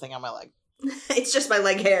 There's nothing on my leg. It's just my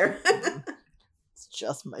leg hair. It's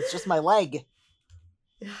just my leg.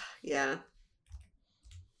 Yeah.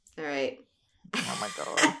 All right. Oh my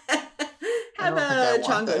god. Have a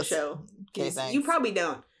Chongo show. Okay, thanks. You probably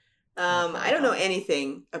don't. I don't know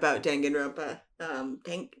anything about Danganronpa.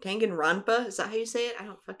 Danganronpa? Is that how you say it? I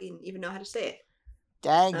don't fucking even know how to say it.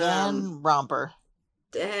 Danganronpa.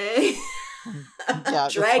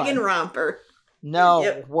 Dragon Romper.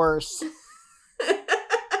 No, worse.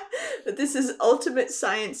 But this is Ultimate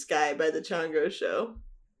Science Guy by the Chongo Show.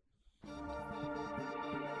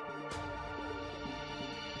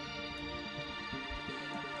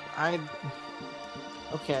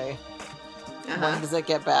 Okay. When does it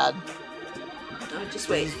get bad? Oh, just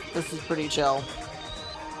wait. This is pretty chill.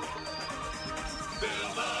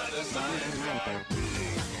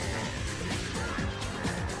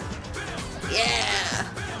 Yeah!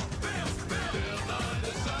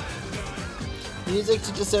 Music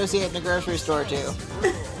to dissociate in the grocery store, too.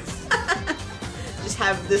 Just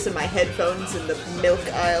have this in my headphones in the milk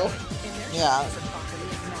aisle. Yeah.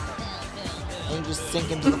 And you just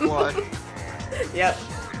sink into the floor. Yep.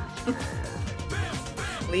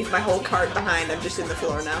 Leave my whole cart behind. I'm just in the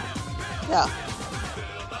floor now. Yeah.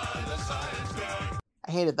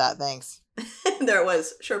 I hated that, thanks. There it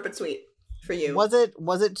was. Short but sweet. For you. Was it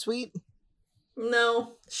sweet?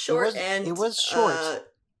 No. Short it was short.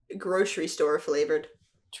 Grocery store flavored.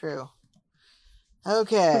 True.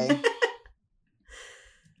 Okay.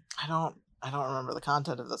 I don't remember the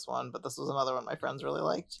content of this one, but this was another one my friends really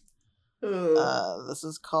liked. Ooh. This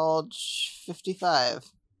is called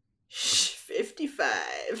 55.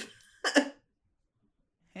 55.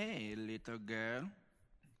 Hey, little girl.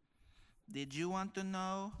 Did you want to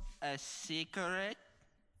know a secret?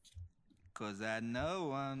 'Cause I know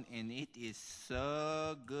one and it is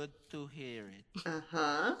so good to hear it.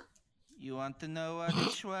 Uh-huh. You want to know what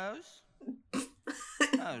it was?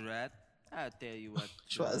 Alright, I'll tell you what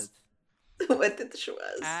it was. What did it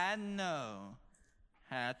was? I know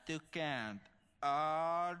how to count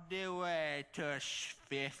all the way to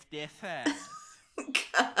 55.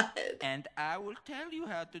 God. And I will tell you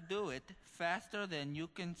how to do it faster than you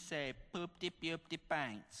can say poopty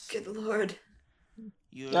pants. Good Lord.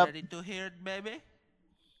 You ready to hear it, baby?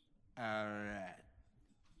 Alright.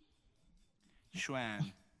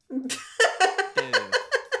 Schwan.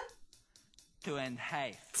 2 and a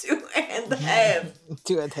half. 2 and a half.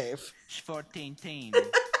 2 and a half. 14.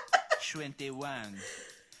 21.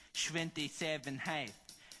 27 half.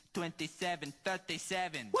 27,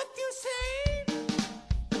 37. What do you say?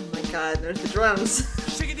 Oh my God, there's the drums.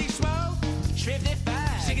 Shiggity swell,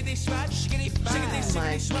 55. Shiggity swat, shiggity 5. Oh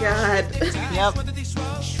my God. Yep.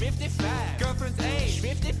 55. Girlfriend's age,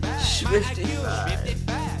 55.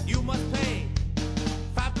 55. You must pay.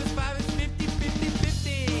 5 plus 5 is 50, 50,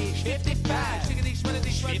 50. 55. Shiggity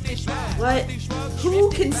swatty, 55. What?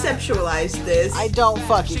 Who conceptualized this? I don't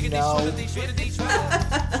fucking know.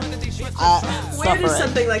 Where does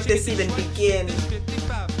something like this even begin?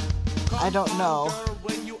 I don't know.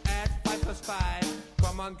 When you add 5 plus 5,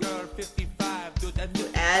 come on girl, 55. Do that. You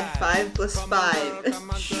add 5 plus 5.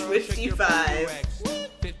 55.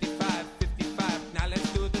 55. Now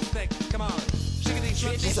let's do the stick. Come on.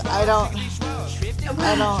 I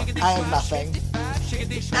have nothing.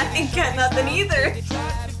 I ain't got nothing either.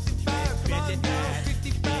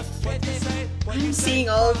 I'm seeing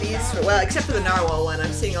all of these for, well, except for the narwhal one,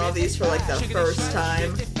 I'm seeing all of these for like the first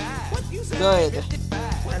time. Good.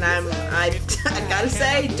 And I gotta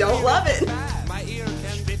say, don't love it.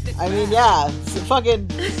 I mean, yeah, fucking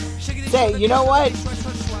say, you know what?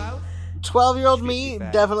 12-year-old me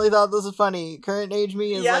definitely thought this was funny. Current age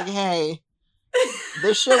me is like, hey,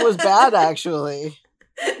 this shit was bad, actually.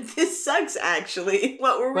 This sucks, actually.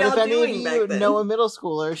 What were we all doing back then? But if any of you know a middle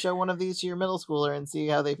schooler, show one of these to your middle schooler and see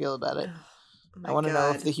how they feel about it. I want to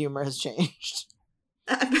know if the humor has changed.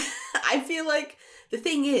 I feel like the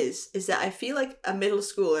thing is that I feel like a middle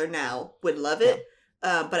schooler now would love it.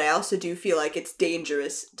 But I also do feel like it's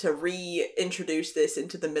dangerous to reintroduce this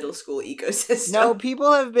into the middle school ecosystem. No,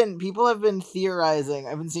 people have been theorizing.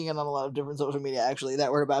 I've been seeing it on a lot of different social media, actually,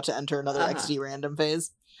 that we're about to enter another XD random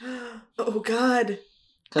phase. Oh God!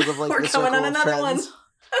 Because of like we're the coming circle on of another friends. one.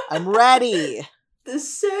 I'm ready. The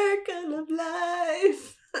circle of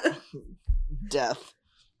life. Death.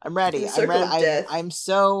 I'm ready. I'm ready. I'm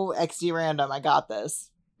so XD random. I got this.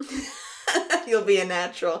 You'll be a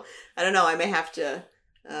natural. I don't know. I may have to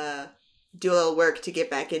do a little work to get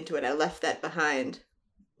back into it. I left that behind.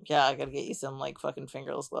 Yeah, I gotta get you some like fucking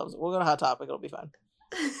fingerless gloves. We'll go to Hot Topic. It'll be fun.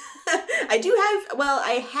 I do have. Well,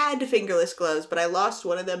 I had fingerless gloves, but I lost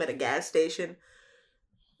one of them at a gas station,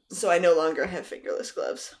 so I no longer have fingerless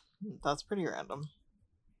gloves. That's pretty random.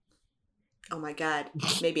 Oh my God.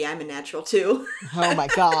 Maybe I'm a natural too. Oh my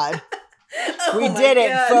God. We did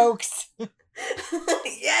it, folks.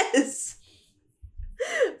 Yes.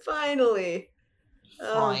 Finally.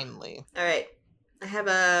 Finally. All right. I have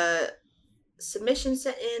a submission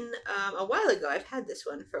sent in a while ago. I've had this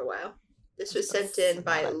one for a while. This was sent in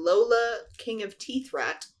by Lola, King of Teeth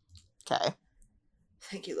Rot. Okay.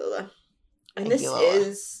 Thank you, Lola. And this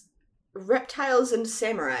is Reptiles and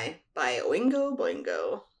Samurai by Oingo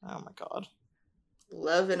Boingo. Oh my God.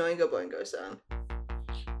 Love an Oingo Boingo song.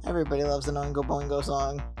 Everybody loves an Oingo Boingo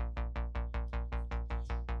song.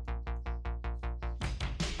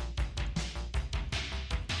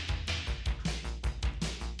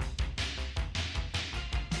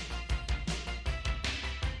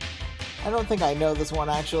 I don't think I know this one,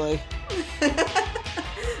 actually.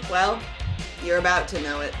 Well, you're about to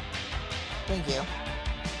know it. Thank you.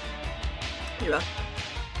 You're welcome.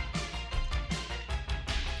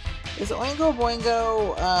 Is Oingo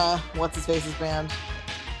Boingo, what's-his-face's band?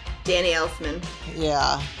 Danny Elfman.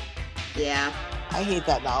 Yeah. Yeah. I hate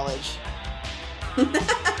that knowledge.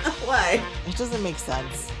 Why? It doesn't make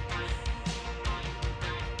sense.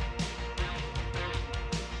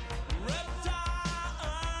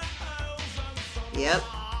 Yep.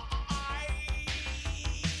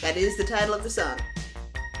 That is the title of the song.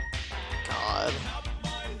 God.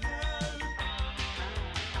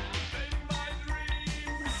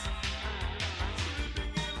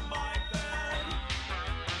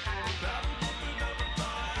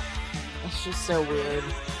 It's just so weird.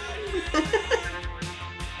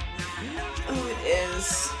 Oh, it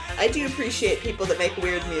is. I do appreciate people that make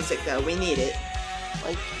weird music, though. We need it.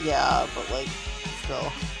 Like, yeah, but like,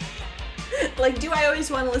 still. Like, do I always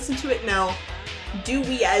want to listen to it? No. Do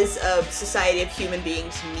we, as a society of human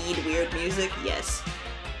beings, need weird music? Yes.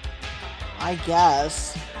 I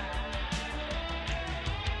guess.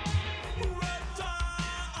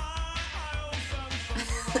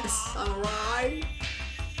 Samurai.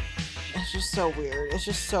 It's just so weird. It's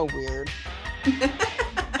just so weird.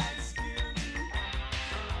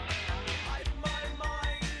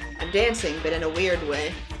 I'm dancing, but in a weird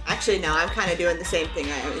way. Actually, no, I'm kind of doing the same thing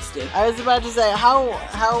I always do. I was about to say, how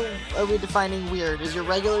are we defining weird? Is your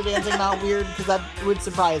regular dancing not weird? Because that would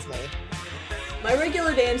surprise me. My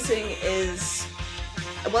regular dancing is...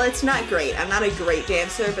 Well, it's not great. I'm not a great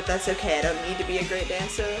dancer, but that's okay. I don't need to be a great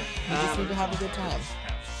dancer. You just need to have a good time.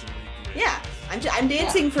 Yeah. I'm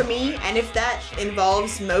dancing for me, and if that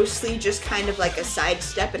involves mostly just kind of like a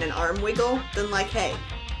sidestep and an arm wiggle, then like, hey.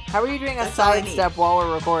 How are you doing a sidestep while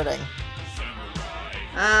we're recording?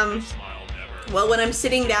 Well, when I'm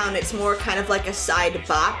sitting down, it's more kind of like a side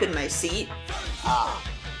bop in my seat.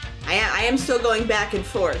 I am still going back and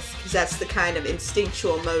forth, because that's the kind of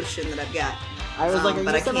instinctual motion that I've got. I was like, are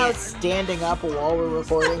you somehow standing up while we're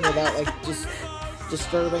recording without, like, just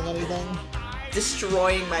disturbing anything?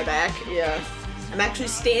 Destroying my back, yeah. I'm actually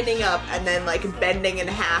standing up and then, like, bending in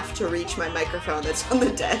half to reach my microphone that's on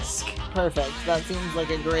the desk. Perfect. That seems like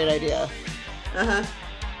a great idea. Uh-huh.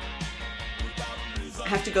 I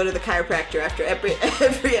have to go to the chiropractor after every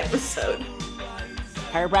episode.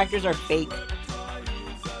 Chiropractors are fake.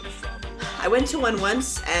 I went to one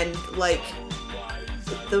once, and, like,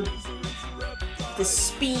 the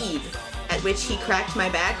speed at which he cracked my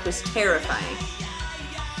back was terrifying.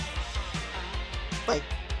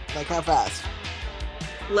 Like how fast?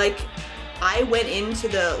 Like, I went into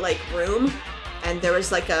the like room and there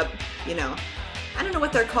was like a, you know, I don't know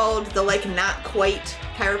what they're called, the like not quite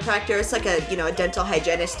chiropractor. It's like a, you know, a dental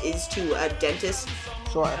hygienist is to a dentist.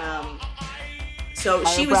 Sure. So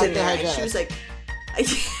she was in there and she was like,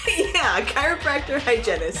 yeah, a chiropractor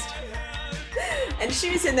hygienist. And she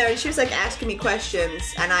was in there and she was like asking me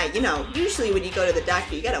questions. And I, you know, usually when you go to the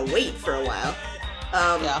doctor, you gotta wait for a while.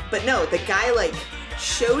 But no, the guy like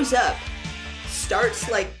shows up, starts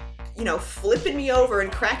like, you know, flipping me over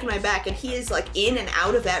and cracking my back, and he is like in and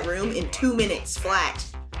out of that room in 2 minutes flat.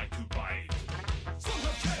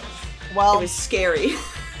 Well, it was scary.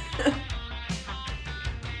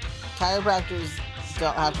 Chiropractors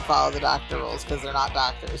don't have to follow the doctor rules because they're not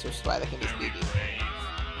doctors, which is why they can be speedy.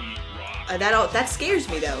 That scares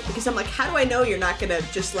me though, because I'm like, how do I know you're not gonna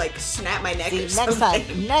just like snap my neck?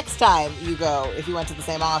 See, next time you go, if you went to the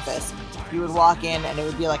same office, you would walk in and it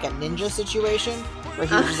would be like a ninja situation where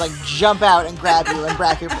he would just like jump out and grab you and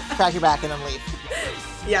crack your back and then leave.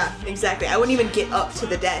 Yeah, exactly. I wouldn't even get up to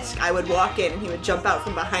the desk. I would walk in and he would jump out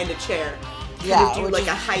from behind a chair. Yeah, do like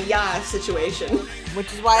a hi-ya situation.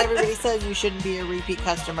 Which is why everybody says you shouldn't be a repeat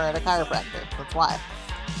customer at a chiropractor. That's why.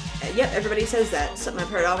 Yep, everybody says that. Something I've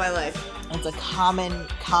heard all my life. It's a common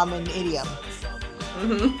idiom.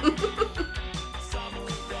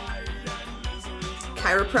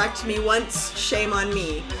 Chiropract me once, shame on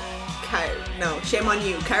me. No, shame on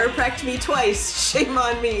you. Chiropract me twice, shame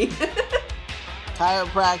on me.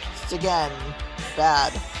 Chiropract again,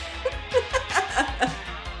 bad.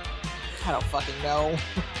 I don't fucking know.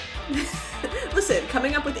 Listen,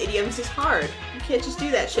 coming up with idioms is hard. You can't just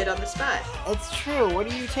do that shit on the spot. It's true. What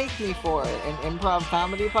do you take me for? An improv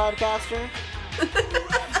comedy podcaster?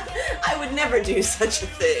 I would never do such a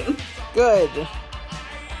thing. Good.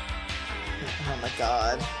 Oh my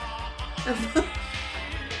god.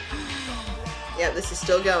 Yeah, this is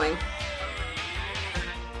still going.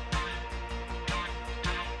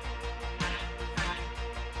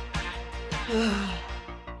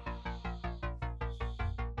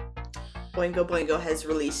 Boingo Boingo has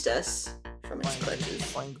released us from its clutches.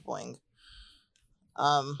 Boing boing.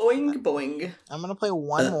 Boing boing. I'm gonna play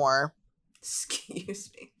one more. Excuse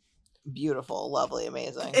me. Beautiful, lovely,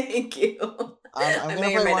 amazing. Thank you. I'm I gonna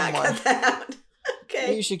may or play may one not more. cut that out.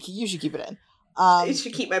 Okay. You should keep it in. You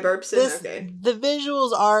should keep my burps in. Okay. The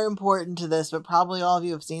visuals are important to this, but probably all of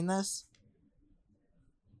you have seen this.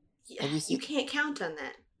 Yeah, you can't count on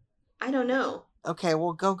that. I don't know. Okay,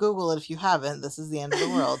 well, go Google it if you haven't. This is the end of the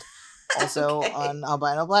world. Also Okay. on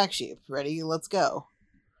Albino Black Sheep. Ready? Let's go.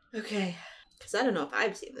 Okay. Because I don't know if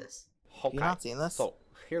I've seen this. Have you not seen this? So,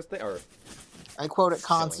 here's the Earth. I quote it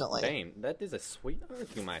constantly. Damn, that is a sweet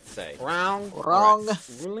Earth, you might say. Wrong. Wrong. Right.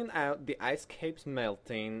 Ruling out the ice caps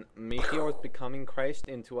melting, meteors becoming crashed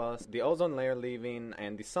into us, the ozone layer leaving,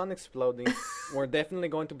 and the sun exploding, we're definitely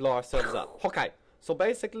going to blow ourselves up. Okay. So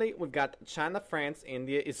basically, we've got China, France,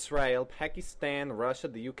 India, Israel, Pakistan, Russia,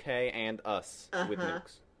 the UK, and us with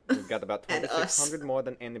nukes. We've got about 2,600 more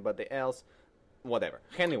than anybody else. Whatever.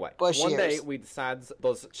 Anyway, one day we decide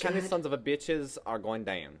those Chinese sons of a bitches are going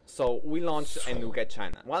down. So we launch a nuke at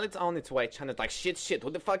China. While it's on its way, China's like, shit, who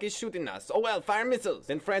the fuck is shooting us? Oh well, fire missiles.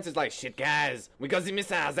 Then France is like, shit, guys, we got the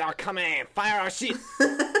missiles, they are coming, fire our shit.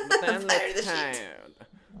 But then let's tired.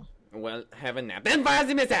 Well, have a nap. Then fire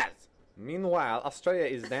the missiles. Meanwhile, Australia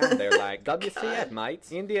is down there like, WCF,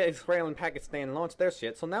 mates. India, Israel, and Pakistan launched their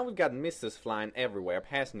shit, so now we've got missiles flying everywhere,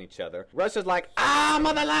 passing each other. Russia's like,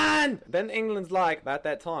 motherland! Then England's like, about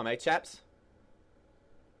that time, eh, chaps?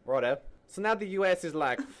 Righto. So now the US is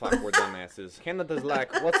like, fuck, we're dumbasses. Canada's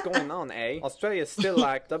like, what's going on, eh? Australia's still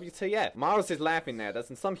like, WTF. Mars is laughing at us,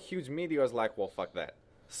 and some huge meteor's like, well, fuck that.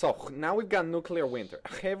 So, now we've got nuclear winter.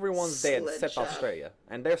 Everyone's dead except Australia.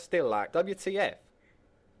 And they're still like, WTF.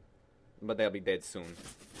 But they'll be dead soon.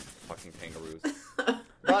 Fucking kangaroos.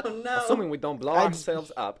 But assuming we don't blow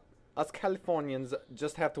ourselves up, us Californians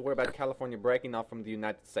just have to worry about California breaking off from the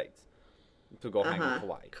United States to go hang out with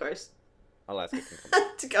Hawaii. Of course. Alaska can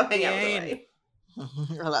come. To go hang out with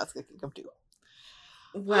Hawaii. Alaska can come too.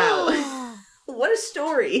 Wow. What a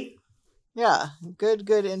story. Yeah, good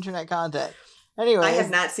internet content. Anyway, I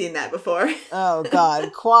have not seen that before. Oh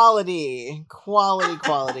god, quality.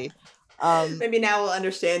 Maybe now we'll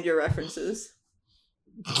understand your references.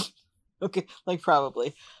 Okay, like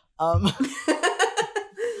probably. I've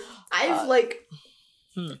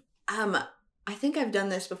I think I've done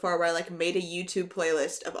this before where I like made a YouTube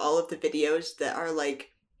playlist of all of the videos that are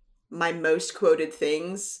like my most quoted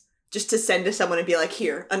things just to send to someone and be like,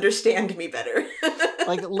 here, understand me better.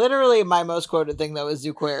 Like literally my most quoted thing though is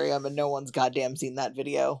Zooquarium, and no one's goddamn seen that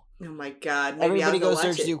video. Oh my god. Maybe Everybody I'll go watch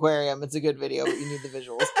search it. Zooquarium. It's a good video, but you need the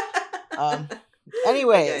visuals.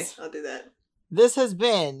 Anyways, okay, I'll do that. This has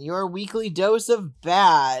been your weekly dose of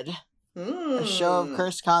bad. A show of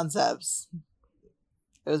cursed concepts.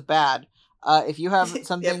 It was bad. If you have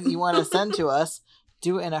something you want to send to us,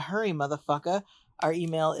 do it in a hurry, motherfucker. Our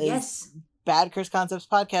email is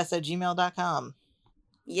badcursedconceptspodcast@gmail.com.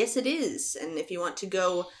 Yes, it is. And if you want to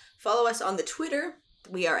go follow us on the Twitter,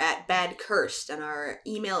 we are at badcursed, and our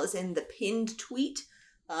email is in the pinned tweet.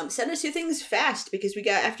 Send us your things fast, because we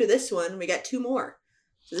got, after this one, we got 2 more.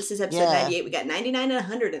 So this is episode 98. We got 99 and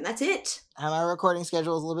 100, and that's it. And our recording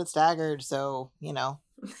schedule is a little bit staggered, so, you know.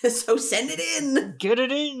 So send it in. Get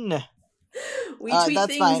it in. We tweet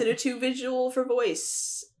things that are too visual for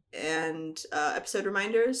voice, and episode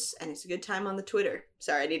reminders, and it's a good time on the Twitter.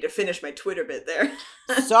 Sorry, I need to finish my Twitter bit there.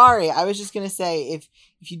 Sorry, I was just going to say, if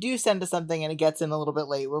you do send us something and it gets in a little bit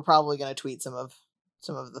late, we're probably going to tweet some of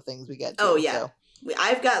the things we get to. Oh, yeah. So.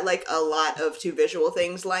 I've got, like, a lot of too visual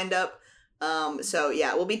things lined up. So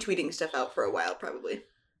yeah, we'll be tweeting stuff out for a while, probably.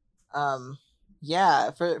 Yeah,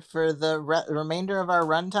 for the remainder of our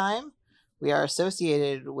runtime, we are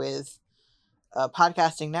associated with a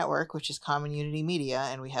podcasting network, which is Common Unity Media,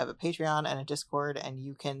 and we have a Patreon and a Discord, and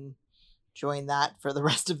you can join that for the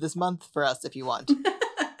rest of this month for us if you want.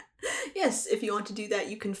 Yes, if you want to do that,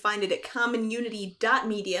 you can find it at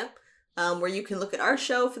commonunity.media, where you can look at our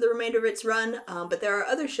show for the remainder of its run, but there are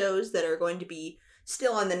other shows that are going to be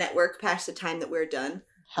still on the network past the time that we're done.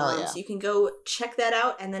 Hell yeah. So you can go check that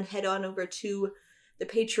out and then head on over to the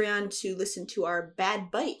Patreon to listen to our Bad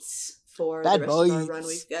Bites for the rest of our run.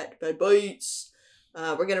 We've got Bad Bites.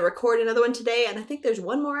 We're going to record another one today, and I think there's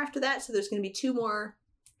one more after that, so there's going to be 2 more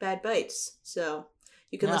Bad Bites. So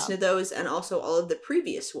you can listen to those and also all of the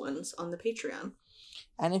previous ones on the Patreon.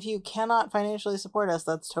 And if you cannot financially support us,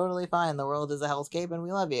 that's totally fine. The world is a hellscape, and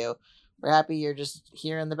we love you. We're happy you're just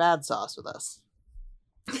here in the bad sauce with us.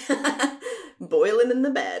 Boiling in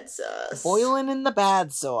the bad sauce. Boiling in the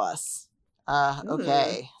bad sauce.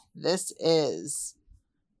 Okay. This is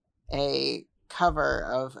a cover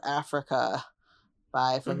of Africa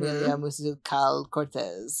by Familia Musical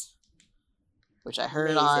Cortez, which I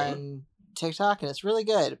heard on TikTok, and it's really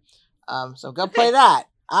good. So go play that.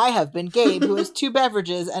 I have been Gabe, who has 2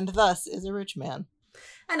 beverages and thus is a rich man.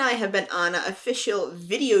 And I have been Anna, official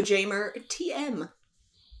video jamer TM.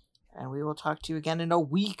 And we will talk to you again in a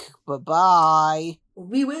week. Bye-bye.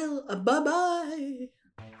 We will. Bye-bye.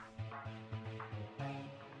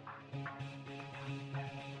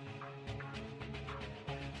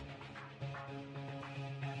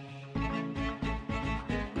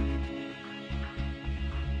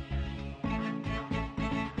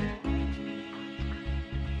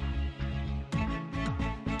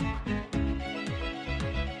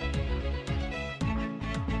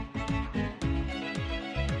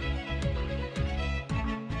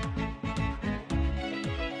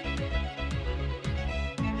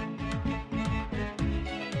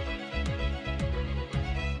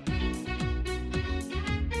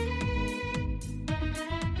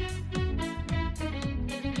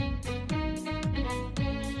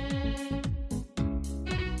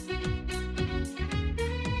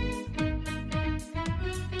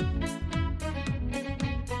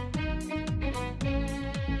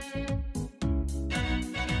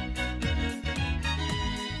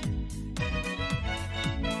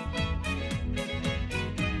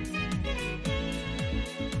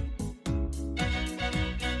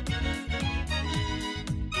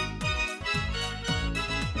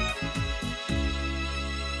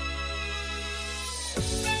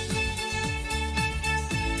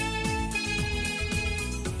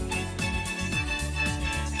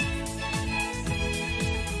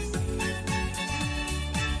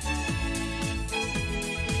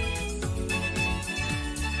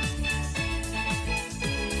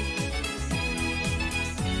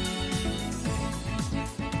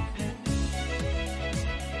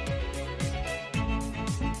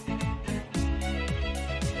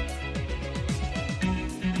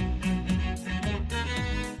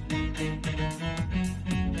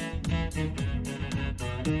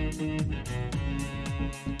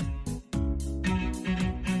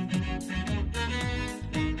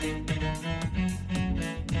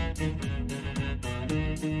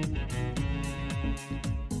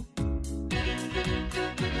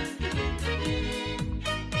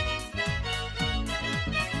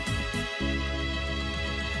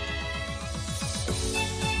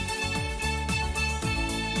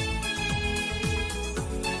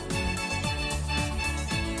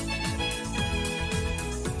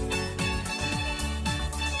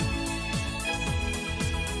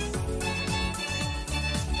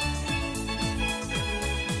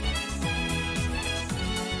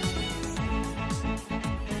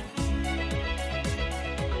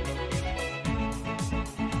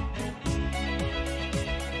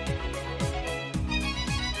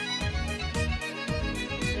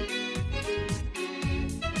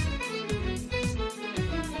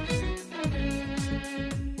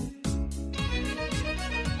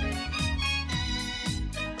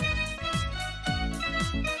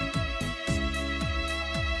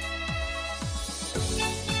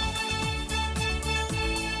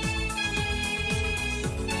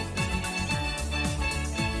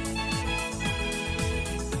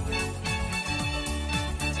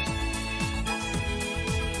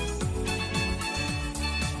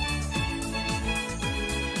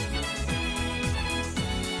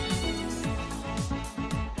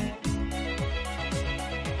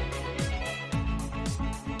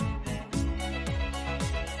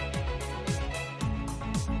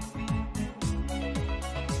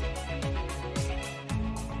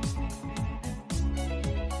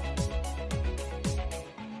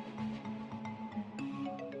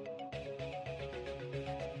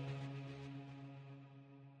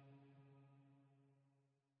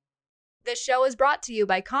 This show is brought to you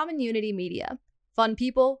by Common Unity Media. Fun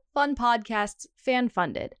people, fun podcasts,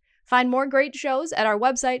 fan-funded. Find more great shows at our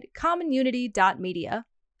website, commonunity.media.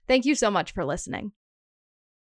 Thank you so much for listening.